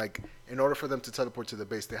we've seen, like, in order for them to teleport to the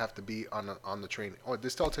base, they have to be on the train. Oh,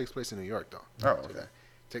 this all takes place in New York, though. Oh, okay.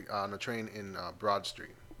 Take on a train in Broad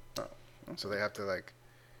Street. Oh, okay. So they have to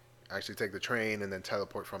actually take the train and then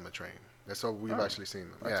teleport from the train. That's all we've actually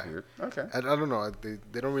seen them. That's weird. Okay. And I don't know.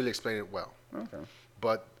 They don't really explain it well. Okay.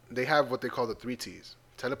 But they have what they call the 3 T's: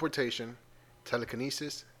 teleportation,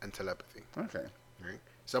 telekinesis, and telepathy. Okay. Right.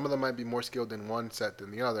 Some of them might be more skilled in one set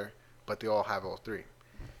than the other, but they all have all 3.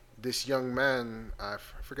 This young man, I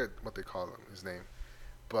forget what they call him, his name,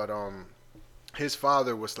 but his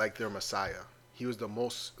father was like their messiah. He was the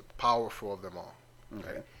most powerful of them all.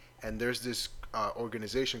 Okay. Right? And there's this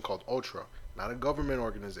organization called Ultra, not a government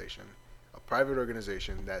organization, a private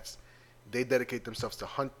organization they dedicate themselves to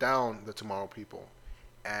hunt down the Tomorrow People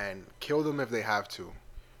and kill them if they have to,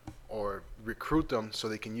 or recruit them so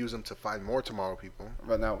they can use them to find more Tomorrow People.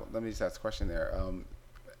 But now, let me just ask a question there.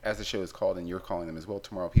 As the show is called, and you're calling them as well,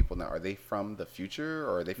 Tomorrow People. Now, are they from the future,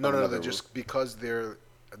 or are they from No, they're just because they're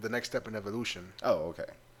the next step in evolution. Oh, okay.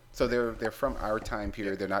 So they're from our time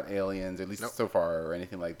period. Yeah. They're not aliens, at least so far, or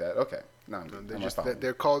anything like that. Okay.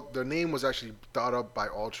 They're called. Their name was actually thought up by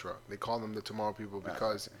Ultra. They call them the Tomorrow People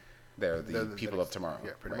because they're the people of tomorrow.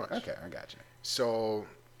 Yeah, pretty much. Okay, I got you. So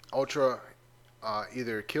Ultra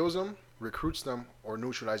either kills them, recruits them, or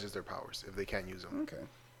neutralizes their powers if they can't use them. Okay.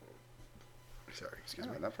 Sorry, excuse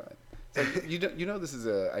me. Not fine. So this is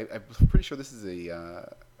I'm pretty sure this is a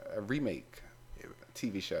remake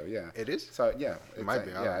TV show. Yeah. It is. So yeah, it might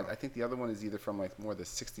be. I think the other one is either from like more the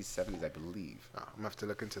 60s, 70s, I believe. I'm gonna have to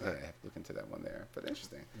look into that. Yeah, I have to look into that one there. But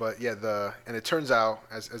interesting. But yeah, and it turns out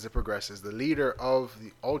as it progresses, the leader of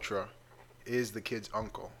the Ultra is the kid's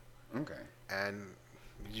uncle. Okay. And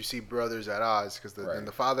you see brothers at odds because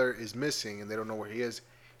the father is missing and they don't know where he is.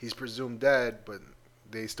 He's presumed dead, but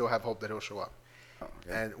they still have hope that he'll show up. Oh,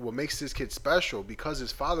 okay. And what makes this kid special, because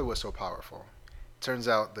his father was so powerful, turns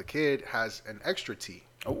out the kid has an extra T.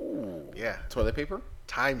 Oh. Yeah. Toilet paper?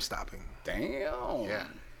 Time stopping. Damn. Yeah.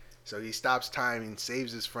 So he stops time and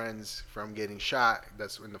saves his friends from getting shot.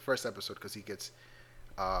 That's in the first episode because he gets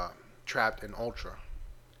trapped in Ultra.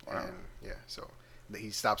 Wow. And yeah, so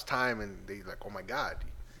he stops time and they like, oh my God,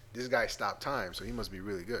 this guy stopped time, so he must be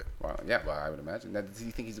really good. Wow. Yeah. Well, I would imagine. Now, does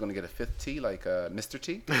he think he's going to get a fifth T like Mr.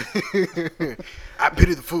 T? I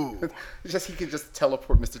pity the fool. Just he can just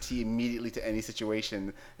teleport Mr. T immediately to any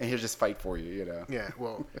situation, and he'll just fight for you. You know. Yeah.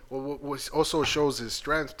 Well, what also shows his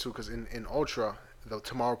strength too, because in Ultra, the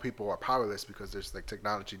Tomorrow people are powerless because there's like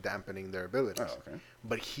technology dampening their abilities. Oh, okay.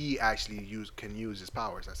 But he actually can use his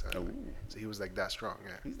powers. That's how. Ooh. So he was like that strong.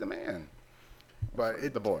 Yeah. He's the man. But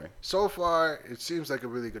The boy. So far, it seems like a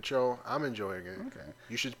really good show. I'm enjoying it. Okay.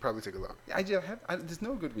 You should probably take a look. There's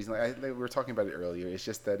no good reason. Like we were talking about it earlier. It's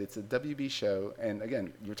just that it's a WB show, and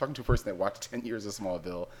again, you're talking to a person that watched 10 years of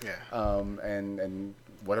Smallville. Yeah. And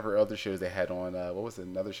whatever other shows they had on. What was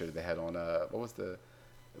another show they had on? What was the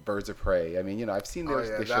Birds of Prey? I mean, I've seen their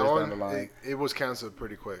shows down the line. It was canceled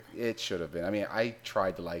pretty quick. It should have been. I mean, I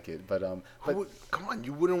tried to like it, but come on,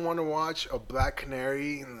 you wouldn't want to watch a Black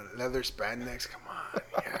Canary in leather spandex? Come on,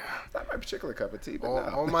 yeah. Not my particular cup of tea, but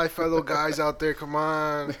all my fellow guys out there, come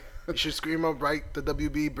on. You should scream up, right? The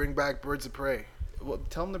WB, bring back Birds of Prey. Well,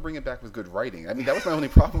 tell them to bring it back with good writing. I mean, that was my only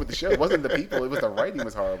problem with the show. It wasn't the people. It was the writing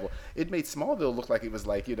was horrible. It made Smallville look like it was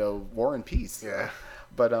like, War and Peace. Yeah.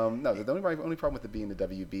 But no, the only problem with it being the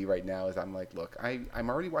WB right now is I'm like, look, I'm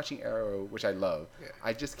already watching Arrow, which I love. Yeah.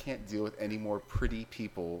 I just can't deal with any more pretty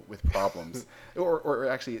people with problems. or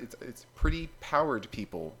actually, it's pretty powered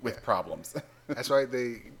people with problems. That's why I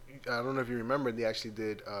don't know if you remember, they actually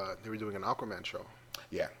did, they were doing an Aquaman show.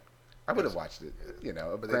 Yeah. I would have watched it,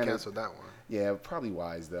 But they canceled that one. Yeah, probably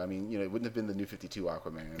wise, though. I mean, it wouldn't have been the New 52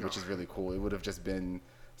 Aquaman, which is really cool. It would have just been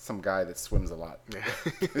some guy that swims a lot.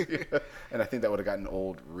 Yeah. And I think that would have gotten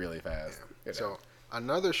old really fast. Yeah. So,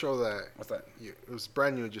 another show that... What's that? It was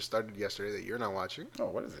brand new, just started yesterday, that you're not watching. Oh,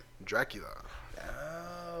 what is it? Dracula.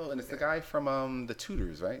 Oh, and it's the guy from The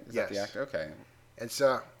Tudors, right? Is that the actor? Okay. It's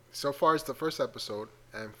so far it's the first episode,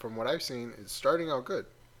 and from what I've seen, it's starting out good.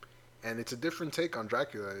 And it's a different take on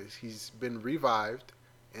Dracula. He's been revived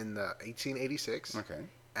in 1886. Okay.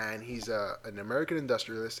 And he's an American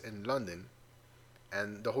industrialist in London.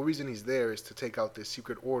 And the whole reason he's there is to take out this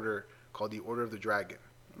secret order called the Order of the Dragon.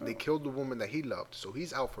 Oh. They killed the woman that he loved, so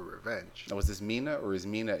he's out for revenge. Now, was this Mina, or is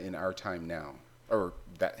Mina in our time now? Or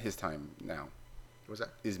his time now? What's that?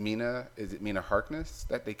 Is it Mina Harkness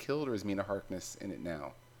that they killed, or is Mina Harkness in it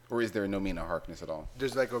now? Or is there no Mina Harkness at all?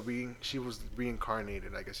 There's like she was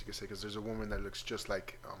reincarnated, I guess you could say, because there's a woman that looks just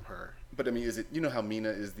like her. But I mean, is it, how Mina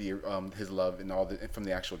is the his love and all from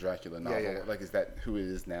the actual Dracula novel? Yeah. Like, is that who it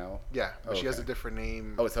is now? Yeah, but she has a different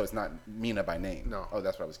name. Oh, so it's not Mina by name. No. Oh,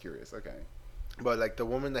 that's what I was curious. Okay. But like the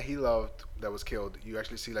woman that he loved that was killed, you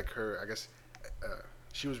actually see like her. I guess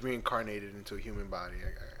she was reincarnated into a human body,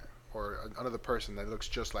 or another person that looks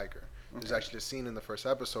just like her. Okay. There's actually a scene in the first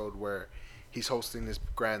episode where he's hosting this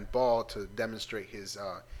grand ball to demonstrate his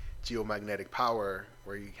geomagnetic power,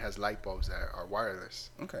 where he has light bulbs that are wireless.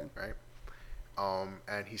 Okay. Right.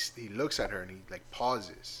 And he looks at her and he like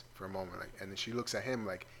pauses for a moment, like, and then she looks at him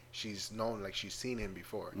like she's seen him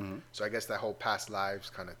before. Mm-hmm. So I guess that whole past lives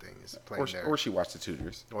kind of thing is playing there. Or she watched The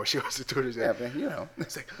Tudors. Or she watched The Tudors. Yeah, but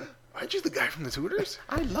it's like, aren't you the guy from The Tudors?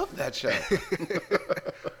 I love that show.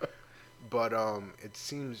 But it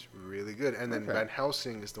seems really good. And then Van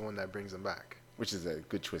Helsing is the one that brings him back. Which is a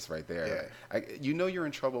good twist right there. Yeah. You're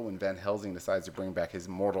in trouble when Van Helsing decides to bring back his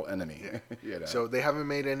mortal enemy. Yeah. So they haven't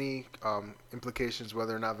made any implications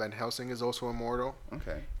whether or not Van Helsing is also immortal.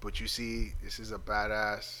 Okay. But you see, this is a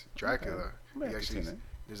badass Dracula. Okay.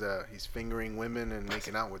 He's fingering women and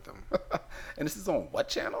making out with them. And this is on what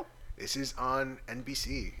channel? This is on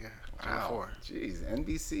NBC. Yeah. Wow. Jeez,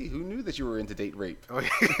 NBC. Who knew that you were into date rape? Oh,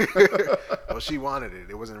 yeah. Well, she wanted it.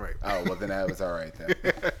 It wasn't rape. Oh, well, then that was all right then.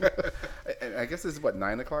 I guess this is what,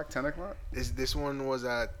 9 o'clock, 10 o'clock? This one was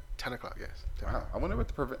at 10 o'clock, yes. 10 wow. o'clock. I wonder what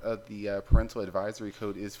the parental advisory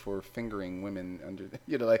code is for fingering women under,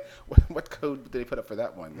 like, what code did they put up for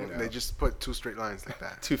that one? They just put 2 straight lines like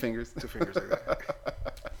that. 2 fingers? 2 fingers like that.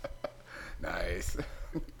 Nice.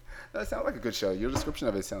 That sounds like a good show. Your description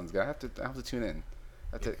of it sounds good. I have to tune in.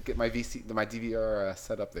 I have to get my DVR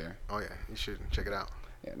set up there. Oh yeah, you should check it out.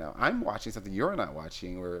 Yeah. Now I'm watching something you're not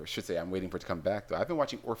watching, or I should say I'm waiting for it to come back. Though I've been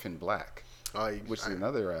watching Orphan Black, which is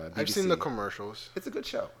another BBC. I've seen the commercials. It's a good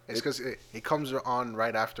show. It's because it comes on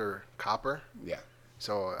right after Copper. Yeah.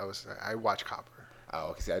 So I watched Copper. Oh,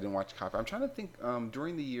 okay. See, I didn't watch Copper. I'm trying to think.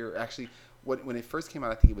 During the year, actually, when it first came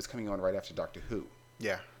out, I think it was coming on right after Doctor Who.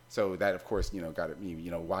 Yeah. So that, of course, got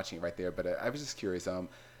me, watching it right there. But I was just curious.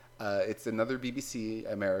 It's another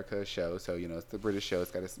BBC America show. So, it's the British show.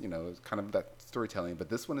 It's got, kind of that storytelling. But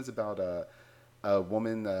this one is about a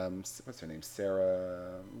woman, what's her name?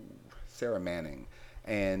 Sarah Manning.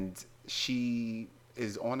 And she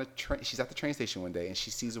is on a train. She's at the train station one day, and she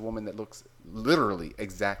sees a woman that looks literally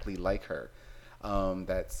exactly like her.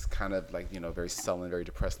 That's kind of like, very sullen, very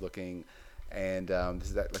depressed looking. And this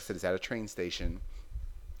is like I said, it's at a train station.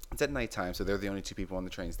 It's at nighttime, so they're the only two people on the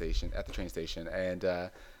train station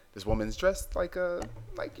and this woman's dressed like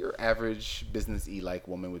your average business-y like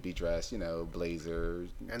woman would be dressed, blazer.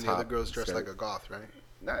 And top, the other girl's dressed skirt. like a goth, right?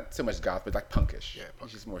 Not so much goth, but like punkish. Yeah,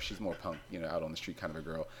 punk. She's more punk, out on the street kind of a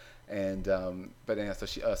girl. And but anyhow,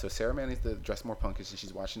 so Sarah Manning's dressed more punkish, and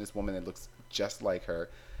she's watching this woman that looks just like her.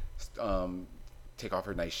 Take off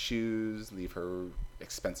her nice shoes, leave her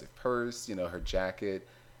expensive purse, her jacket.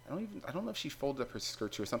 I don't know if she folded up her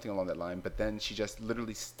skirt too or something along that line, but then she just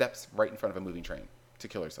literally steps right in front of a moving train to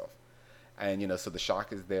kill herself. And, so the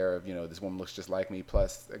shock is there of, this woman looks just like me.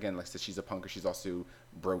 Plus, again, like I said, she's a punker. She's also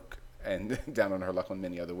broke and down on her luck in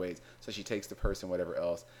many other ways. So she takes the purse and whatever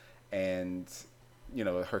else. And,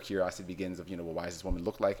 her curiosity begins of, well, why does this woman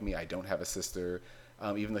look like me? I don't have a sister.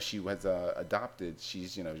 Even though she was adopted,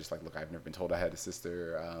 she's, just like, look, I've never been told I had a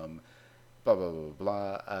sister. Blah, blah,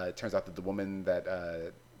 blah, blah. It turns out that the woman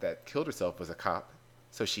that killed herself was a cop.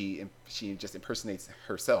 So she just impersonates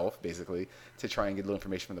herself, basically, to try and get a little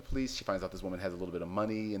information from the police. She finds out this woman has a little bit of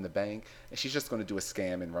money in the bank, and she's just going to do a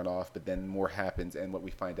scam and run off. But then more happens, and what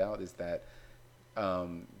we find out is that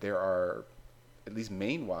there are, at least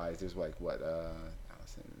main-wise, there's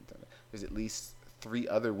there's at least 3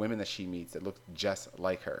 other women that she meets that look just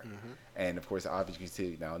like her. Mm-hmm. And, of course, obviously, you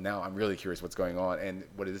can see now I'm really curious what's going on and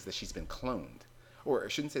what it is that she's been cloned. Or I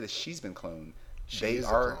shouldn't say that she's been cloned. They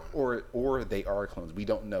are, or they are clones. We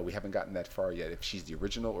don't know. We haven't gotten that far yet. If she's the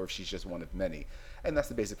original or if she's just one of many, and that's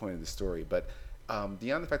the basic point of the story. But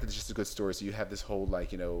beyond the fact that it's just a good story, so you have this whole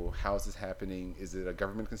how is this happening? Is it a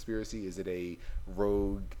government conspiracy? Is it a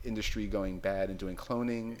rogue industry going bad and doing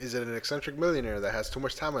cloning? Is it an eccentric millionaire that has too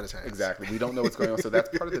much time on his hands? Exactly. We don't know what's going on. So that's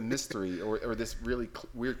part of the mystery, or this really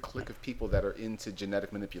weird clique of people that are into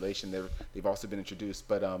genetic manipulation. They've also been introduced,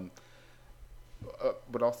 but.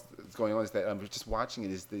 What else is going on is that I'm just watching it.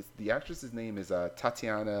 Is the actress's name is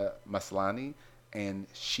Tatiana Maslany, and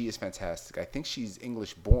she is fantastic. I think she's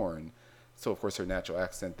English born, so of course her natural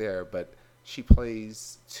accent there. But she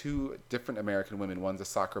plays 2 different American women. One's a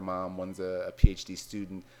soccer mom, one's a PhD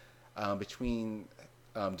student. Between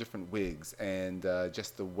different wigs and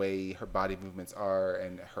just the way her body movements are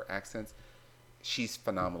and her accents, she's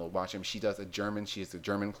phenomenal. Watch him. She has a German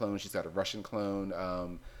clone. She's got a Russian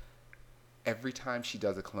clone. Every time she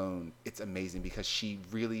does a clone, it's amazing because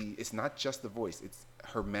it's not just the voice, it's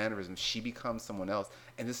her mannerisms. She becomes someone else.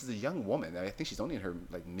 And this is a young woman. I think she's only in her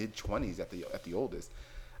mid-20s at the oldest.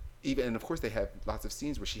 And of course they have lots of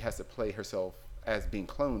scenes where she has to play herself as being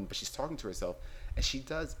cloned, but she's talking to herself. And she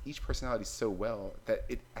does each personality so well that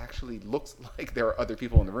it actually looks like there are other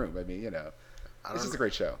people in the room. I mean, it's just a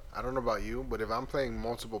great show. I don't know about you, but if I'm playing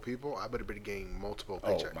multiple people, I better be getting multiple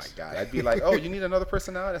paychecks. Oh my God. I'd be like, oh, you need another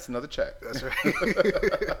personality? That's another check. That's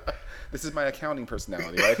right. This is my accounting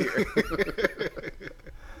personality right here.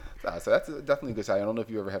 So that's definitely a good side. I don't know if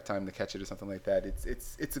you ever have time to catch it or something like that.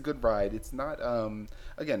 It's a good ride. It's not,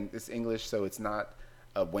 again, it's English, so it's not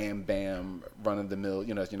a wham bam run of the mill.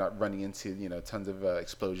 You're not running into tons of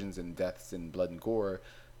explosions and deaths and blood and gore.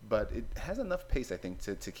 But it has enough pace, I think,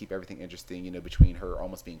 to keep everything interesting, between her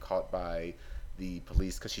almost being caught by the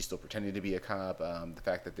police because she's still pretending to be a cop, the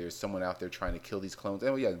fact that there's someone out there trying to kill these clones.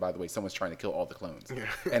 And, by the way, someone's trying to kill all the clones. Yeah.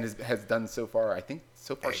 And has done so far, I think,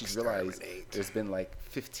 she's realized there's been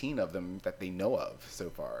 15 of them that they know of so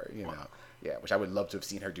far, Wow. Yeah, which I would love to have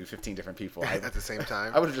seen her do 15 different people. At the same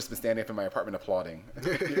time? I would have just been standing up in my apartment applauding.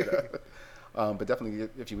 But definitely,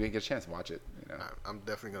 if you get a chance, watch it. I'm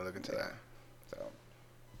definitely going to look into that. So.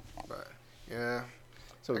 But yeah,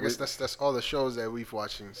 so I guess that's all the shows that we've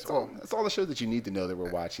watching. So that's all the shows that you need to know that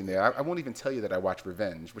we're watching there. I won't even tell you that I watch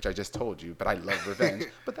Revenge, which I just told you, but I love Revenge.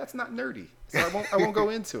 But that's not nerdy, so I won't go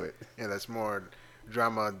into it. Yeah, that's more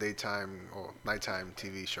drama, daytime or nighttime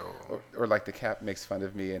TV show. Or like the Cap makes fun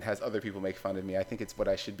of me and has other people make fun of me. I think it's what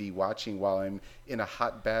I should be watching while I'm in a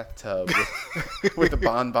hot bathtub with the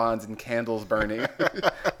bonbons and candles burning.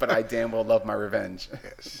 But I damn well love my Revenge.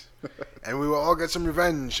 Yes. And we will all get some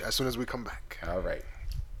revenge as soon as we come back. All right.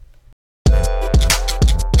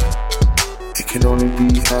 It can only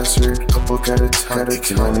be answered a book at a time. It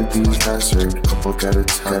can only be answered a book at a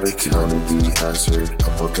time. It can only be answered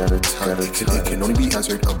a book at a time. It can only be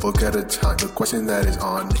answered a book at a time. The question that is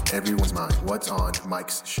on everyone's mind: what's on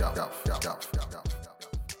Mike's shelf?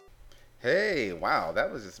 Hey, wow,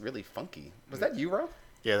 that was just really funky. Was that you, Ralph?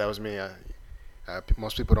 Yeah, that was me.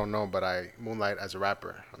 Most people don't know, but I moonlight as a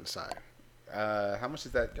rapper on the side. How much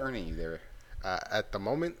is that earning you there? At the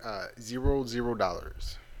moment,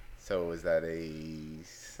 $0. So is that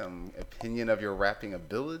some opinion of your rapping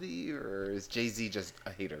ability, or is Jay-Z just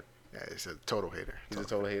a hater? Yeah, he's a total hater. He's a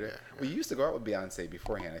total hater? Yeah. Well, you used to go out with Beyonce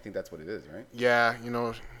beforehand. I think that's what it is, right? Yeah,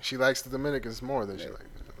 she likes the Dominicans more than she likes.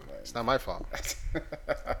 It's not my fault.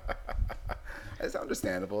 It's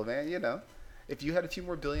understandable, man. If you had a few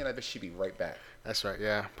more billion, I bet she'd be right back. That's right.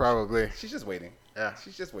 Yeah, probably. She's just waiting. Yeah.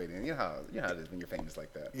 She's just waiting. You know how it is when you're famous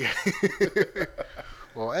like that. Yeah.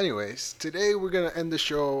 Well, anyways, today we're gonna end the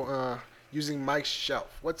show using Mike's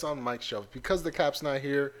shelf. What's on Mike's shelf? Because the Cap's not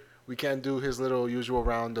here, we can't do his little usual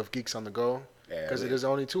round of Geeks on the Go. Yeah, because it is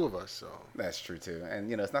only two of us. So that's true too.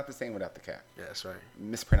 And it's not the same without the Cap. Yeah, that's right.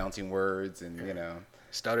 Mispronouncing words and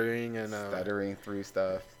stuttering through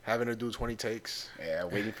stuff. Having to do 20 takes. Yeah,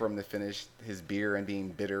 waiting for him to finish his beer and being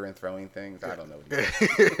bitter and throwing things. I don't know what he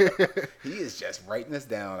is. He is just writing this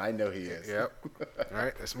down. I know he is. Yep. All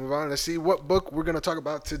right, let's move on. Let's see what book we're going to talk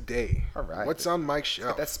about today. All right. What's on Mike's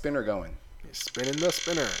shelf? Get that spinner going. Spinning the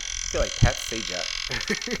spinner. I feel like Pat Sajak.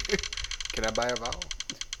 Can I buy a vowel?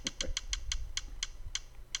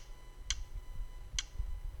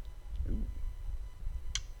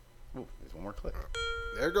 Ooh, there's one more clip.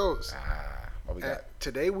 There it goes. What we got?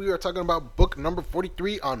 Today we are talking about book number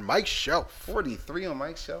 43 on Mike's shelf. 43 on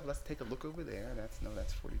Mike's shelf. Let's take a look over there. That's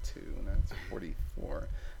 42. That's 44.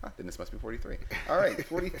 Then this must be 43. All right,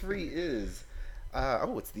 43 is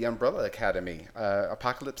it's the Umbrella Academy,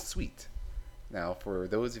 Apocalypse Suite. Now, for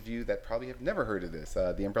those of you that probably have never heard of this,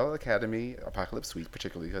 the Umbrella Academy, Apocalypse Suite,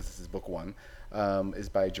 particularly because this is book 1, is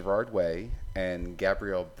by Gerard Way and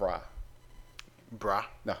Gabriel Bra. Bra?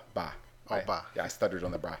 No, Ba. Ba. Yeah, I stuttered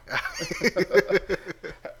on the bra.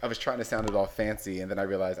 I was trying to sound it all fancy, and then I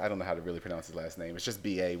realized I don't know how to really pronounce his last name. It's just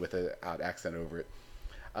B-A with an odd accent over it.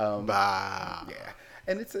 Ba. Yeah,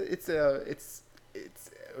 and it's an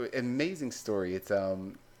amazing story. It's a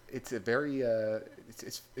very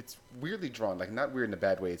it's weirdly drawn, like not weird in a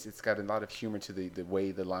bad way. It's got a lot of humor to the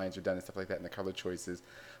way the lines are done and stuff like that, and the color choices.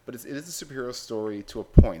 But it is a superhero story to a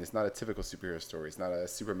point. It's not a typical superhero story. It's not a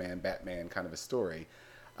Superman, Batman kind of a story.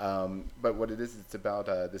 But what it is, it's about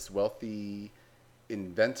this wealthy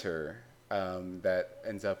inventor that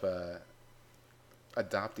ends up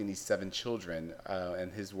adopting these 7 children.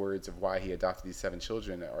 And his words of why he adopted these 7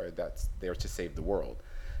 children are that they're to save the world.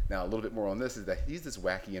 Now, a little bit more on this is that he's this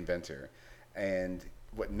wacky inventor. And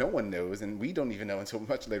what no one knows, and we don't even know until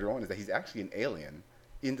much later on, is that he's actually an alien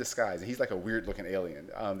in disguise. And he's like a weird-looking alien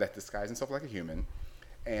that disguises himself like a human.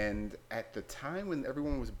 And at the time when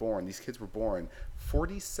everyone was born, these kids were born,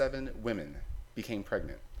 47 women became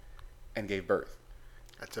pregnant and gave birth.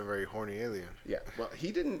 That's a very horny alien. Yeah. Well,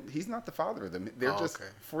 he's not the father of them. They're just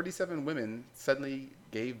 47 women suddenly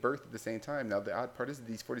gave birth at the same time. Now, the odd part is that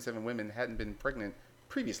these 47 women hadn't been pregnant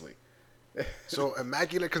previously. So,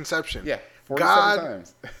 immaculate conception. Yeah. 47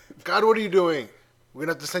 times. God, what are you doing? We're going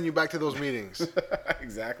to have to send you back to those meetings.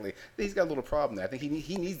 Exactly. He's got a little problem there. I think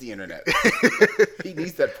he needs the internet. He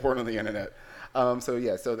needs that porn on the internet.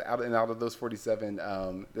 So out of those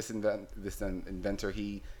 47, this inventor,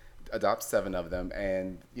 he adopts 7 of them,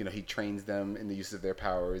 and he trains them in the use of their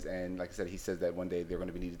powers. And like I said, he says that one day they're going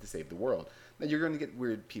to be needed to save the world. Now you're going to get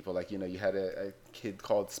weird people, like you had a kid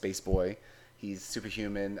called Space Boy. He's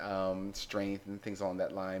superhuman strength and things along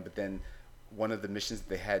that line, but then one of the missions that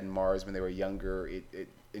they had in Mars when they were younger, it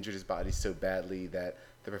injured his body so badly that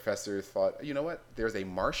the professor thought, you know what, there's a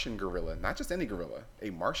Martian gorilla, not just any gorilla, a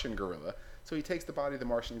Martian gorilla. So he takes the body of the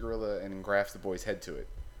Martian gorilla and engrafts the boy's head to it.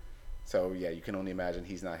 So yeah, you can only imagine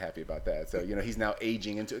he's not happy about that. So he's now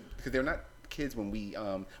aging into, because they're not kids when we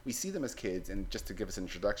see them as kids, and just to give us an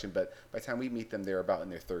introduction, but by the time we meet them, they're about in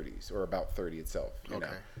their 30s or about 30 itself.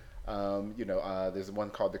 There's one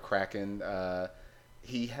called the Kraken.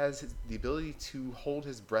 He has the ability to hold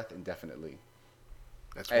his breath indefinitely.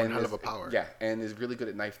 That's one hell of a power. Yeah, and is really good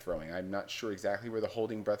at knife throwing. I'm not sure exactly where the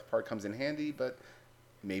holding breath part comes in handy, but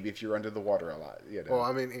maybe if you're under the water a lot. Well,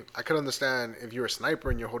 I mean, I could understand if you're a sniper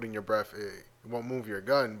and you're holding your breath, it won't move your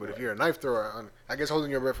gun. But if you're a knife thrower, I guess holding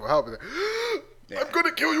your breath will help. I'm going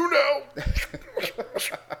to kill you now.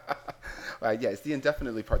 It's the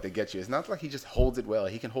indefinitely part that gets you. It's not like he just holds it well.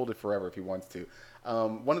 He can hold it forever if he wants to.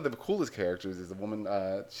 One of the coolest characters is a woman.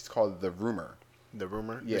 She's called the Rumor. The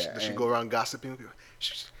Rumor? Yeah. Does she go around gossiping? Did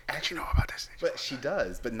you know about this? But she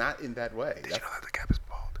does, but not in that way. Did you know that the Cap is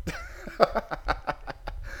bald?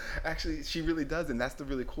 Actually, she really does, and that's the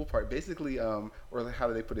really cool part. Basically, or how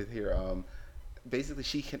do they put it here? Basically,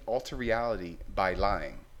 she can alter reality by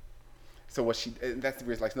lying. So that's the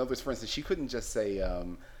weird. Like, in other words, for instance, she couldn't just say,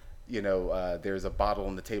 there's a bottle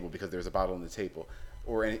on the table because there's a bottle on the table,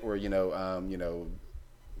 or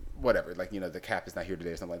whatever, like, the Cap is not here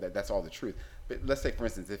today or something like that. That's all the truth. But let's say, for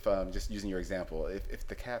instance, if just using your example, if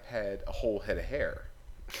the Cap had a whole head of hair,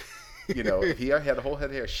 if he had a whole head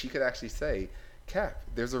of hair, she could actually say, Cap,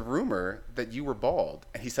 there's a rumor that you were bald,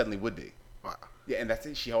 and he suddenly would be. Wow. Yeah, and that's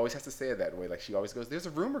it. She always has to say it that way. Like, she always goes, there's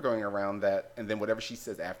a rumor going around that, and then whatever she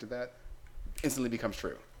says after that instantly becomes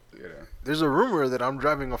true. There's a rumor that I'm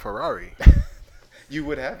driving a Ferrari. You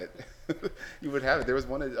would have it. You would have it. There was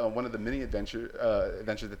one of the mini adventures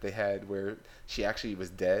that they had where she actually was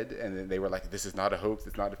dead, and then they were like, "This is not a hoax.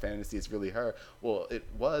 It's not a fantasy. It's really her." Well, it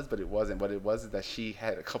was, but it wasn't. What it was is that she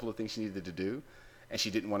had a couple of things she needed to do, and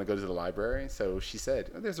she didn't want to go to the library. So she said,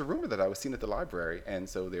 "There's a rumor that I was seen at the library," and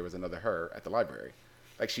so there was another her at the library.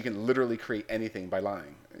 Like, she can literally create anything by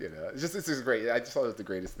lying. It's just great. I just thought it was the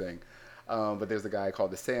greatest thing. But there's a guy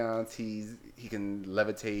called the Seance. He can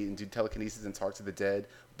levitate and do telekinesis and talk to the dead,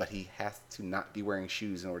 but he has to not be wearing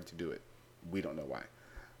shoes in order to do it. We don't know why.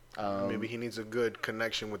 Maybe he needs a good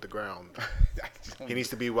connection with the ground. He needs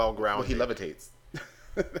to be well grounded. Well, he levitates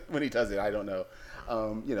when he does it. I don't know.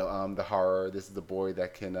 The horror. This is the boy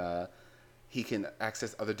that he can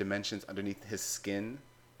access other dimensions underneath his skin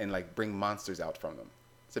and like bring monsters out from them.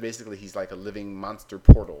 So basically, he's like a living monster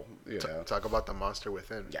portal. Talk about the monster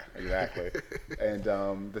within. Yeah, exactly. And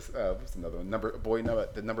this what's another one?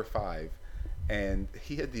 Number 5, and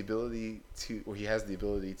he had the ability he has the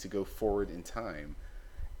ability to go forward in time.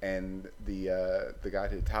 And the guy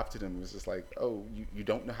who adopted him was just like, "Oh, you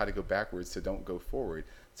don't know how to go backwards, so don't go forward."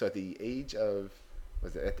 So at the age of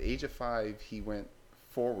 5, he went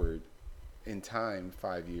forward in time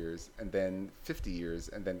 5 years, and then 50 years,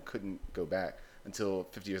 and then couldn't go back. Until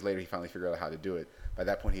 50 years later, he finally figured out how to do it. By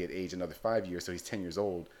that point, he had aged another 5 years, so he's 10 years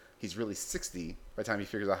old. He's really 60 by the time he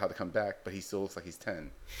figures out how to come back, but he still looks like he's 10.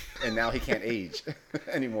 And now he can't age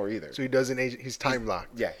anymore either. So he doesn't age. He's time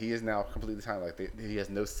locked. Yeah, he is now completely time locked. He has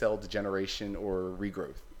no cell degeneration or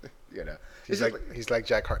regrowth. He's like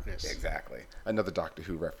Jack Harkness. Exactly. Another Doctor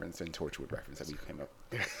Who reference and Torchwood reference that we came up.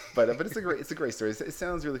 But it's a great story. It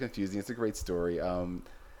sounds really confusing. It's a great story.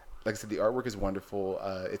 Like I said, the artwork is wonderful.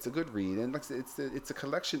 It's a good read, and like I said, it's a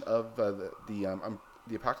collection of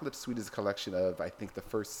the Apocalypse Suite is a collection of, I think, the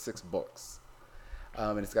first 6 books,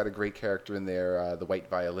 and it's got a great character in there, the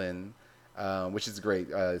White Violin, which is great.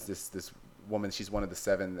 It's this woman. She's one of the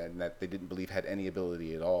 7 that they didn't believe had any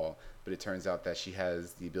ability at all, but it turns out that she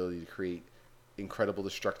has the ability to create incredible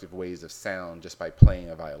destructive waves of sound just by playing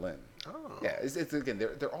a violin. Oh. Yeah, it's again,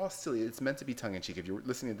 they're all silly. It's meant to be tongue-in-cheek. If you're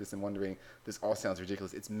listening to this and wondering, this all sounds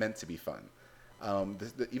ridiculous, it's meant to be fun.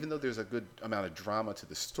 Even though there's a good amount of drama to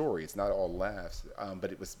the story, it's not all laughs,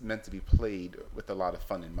 but it was meant to be played with a lot of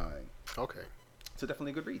fun in mind. Okay. So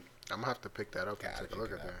definitely a good read. I'm going to have to pick that up and take a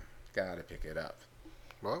look at that. Gotta pick it up.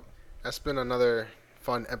 Well, that's been another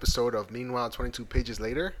fun episode of Meanwhile 22 Pages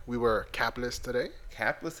Later. We were capless today.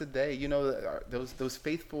 Capless today. Those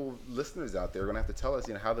faithful listeners out there are going to have to tell us,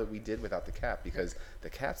 how that we did without the Cap, because the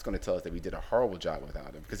Cap's going to tell us that we did a horrible job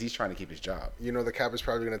without him, because he's trying to keep his job. The Cap is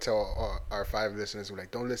probably going to tell our 5 listeners, like,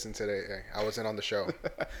 don't listen today. I wasn't on the show.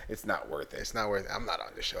 It's not worth it. It's not worth it. I'm not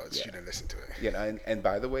on the show. You didn't listen to it. Yeah, and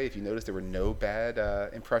by the way, if you notice, there were no bad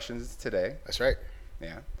impressions today. That's right.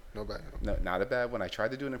 Yeah. No bad. No, not a bad one. I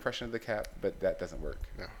tried to do an impression of the Cap, but that doesn't work.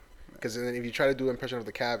 No. Because then if you try to do an impression of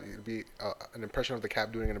the Cap, it'd be an impression of the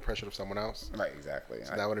Cap doing an impression of someone else. Right, exactly.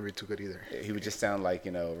 So that wouldn't be too good either. He would just sound like,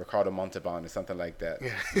 Ricardo Montalban or something like that.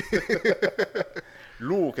 Yeah.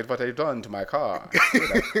 Look at what they've done to my car.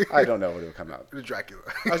 I don't know what it would come out. The Dracula.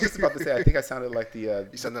 I was just about to say, I think I sounded like the...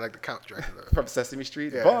 you sounded like the Count Dracula. From Sesame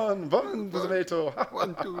Street. Yeah. Bon, tomato.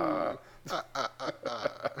 1, 2.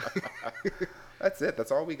 That's it.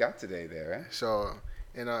 That's all we got today there. Eh? So,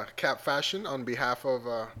 in a Cap fashion, on behalf of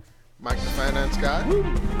Mike the Finance Guy,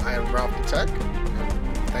 I am Ralph the Tech,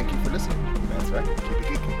 and thank you for listening. That's right. Keep it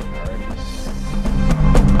geeky.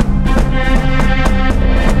 All right.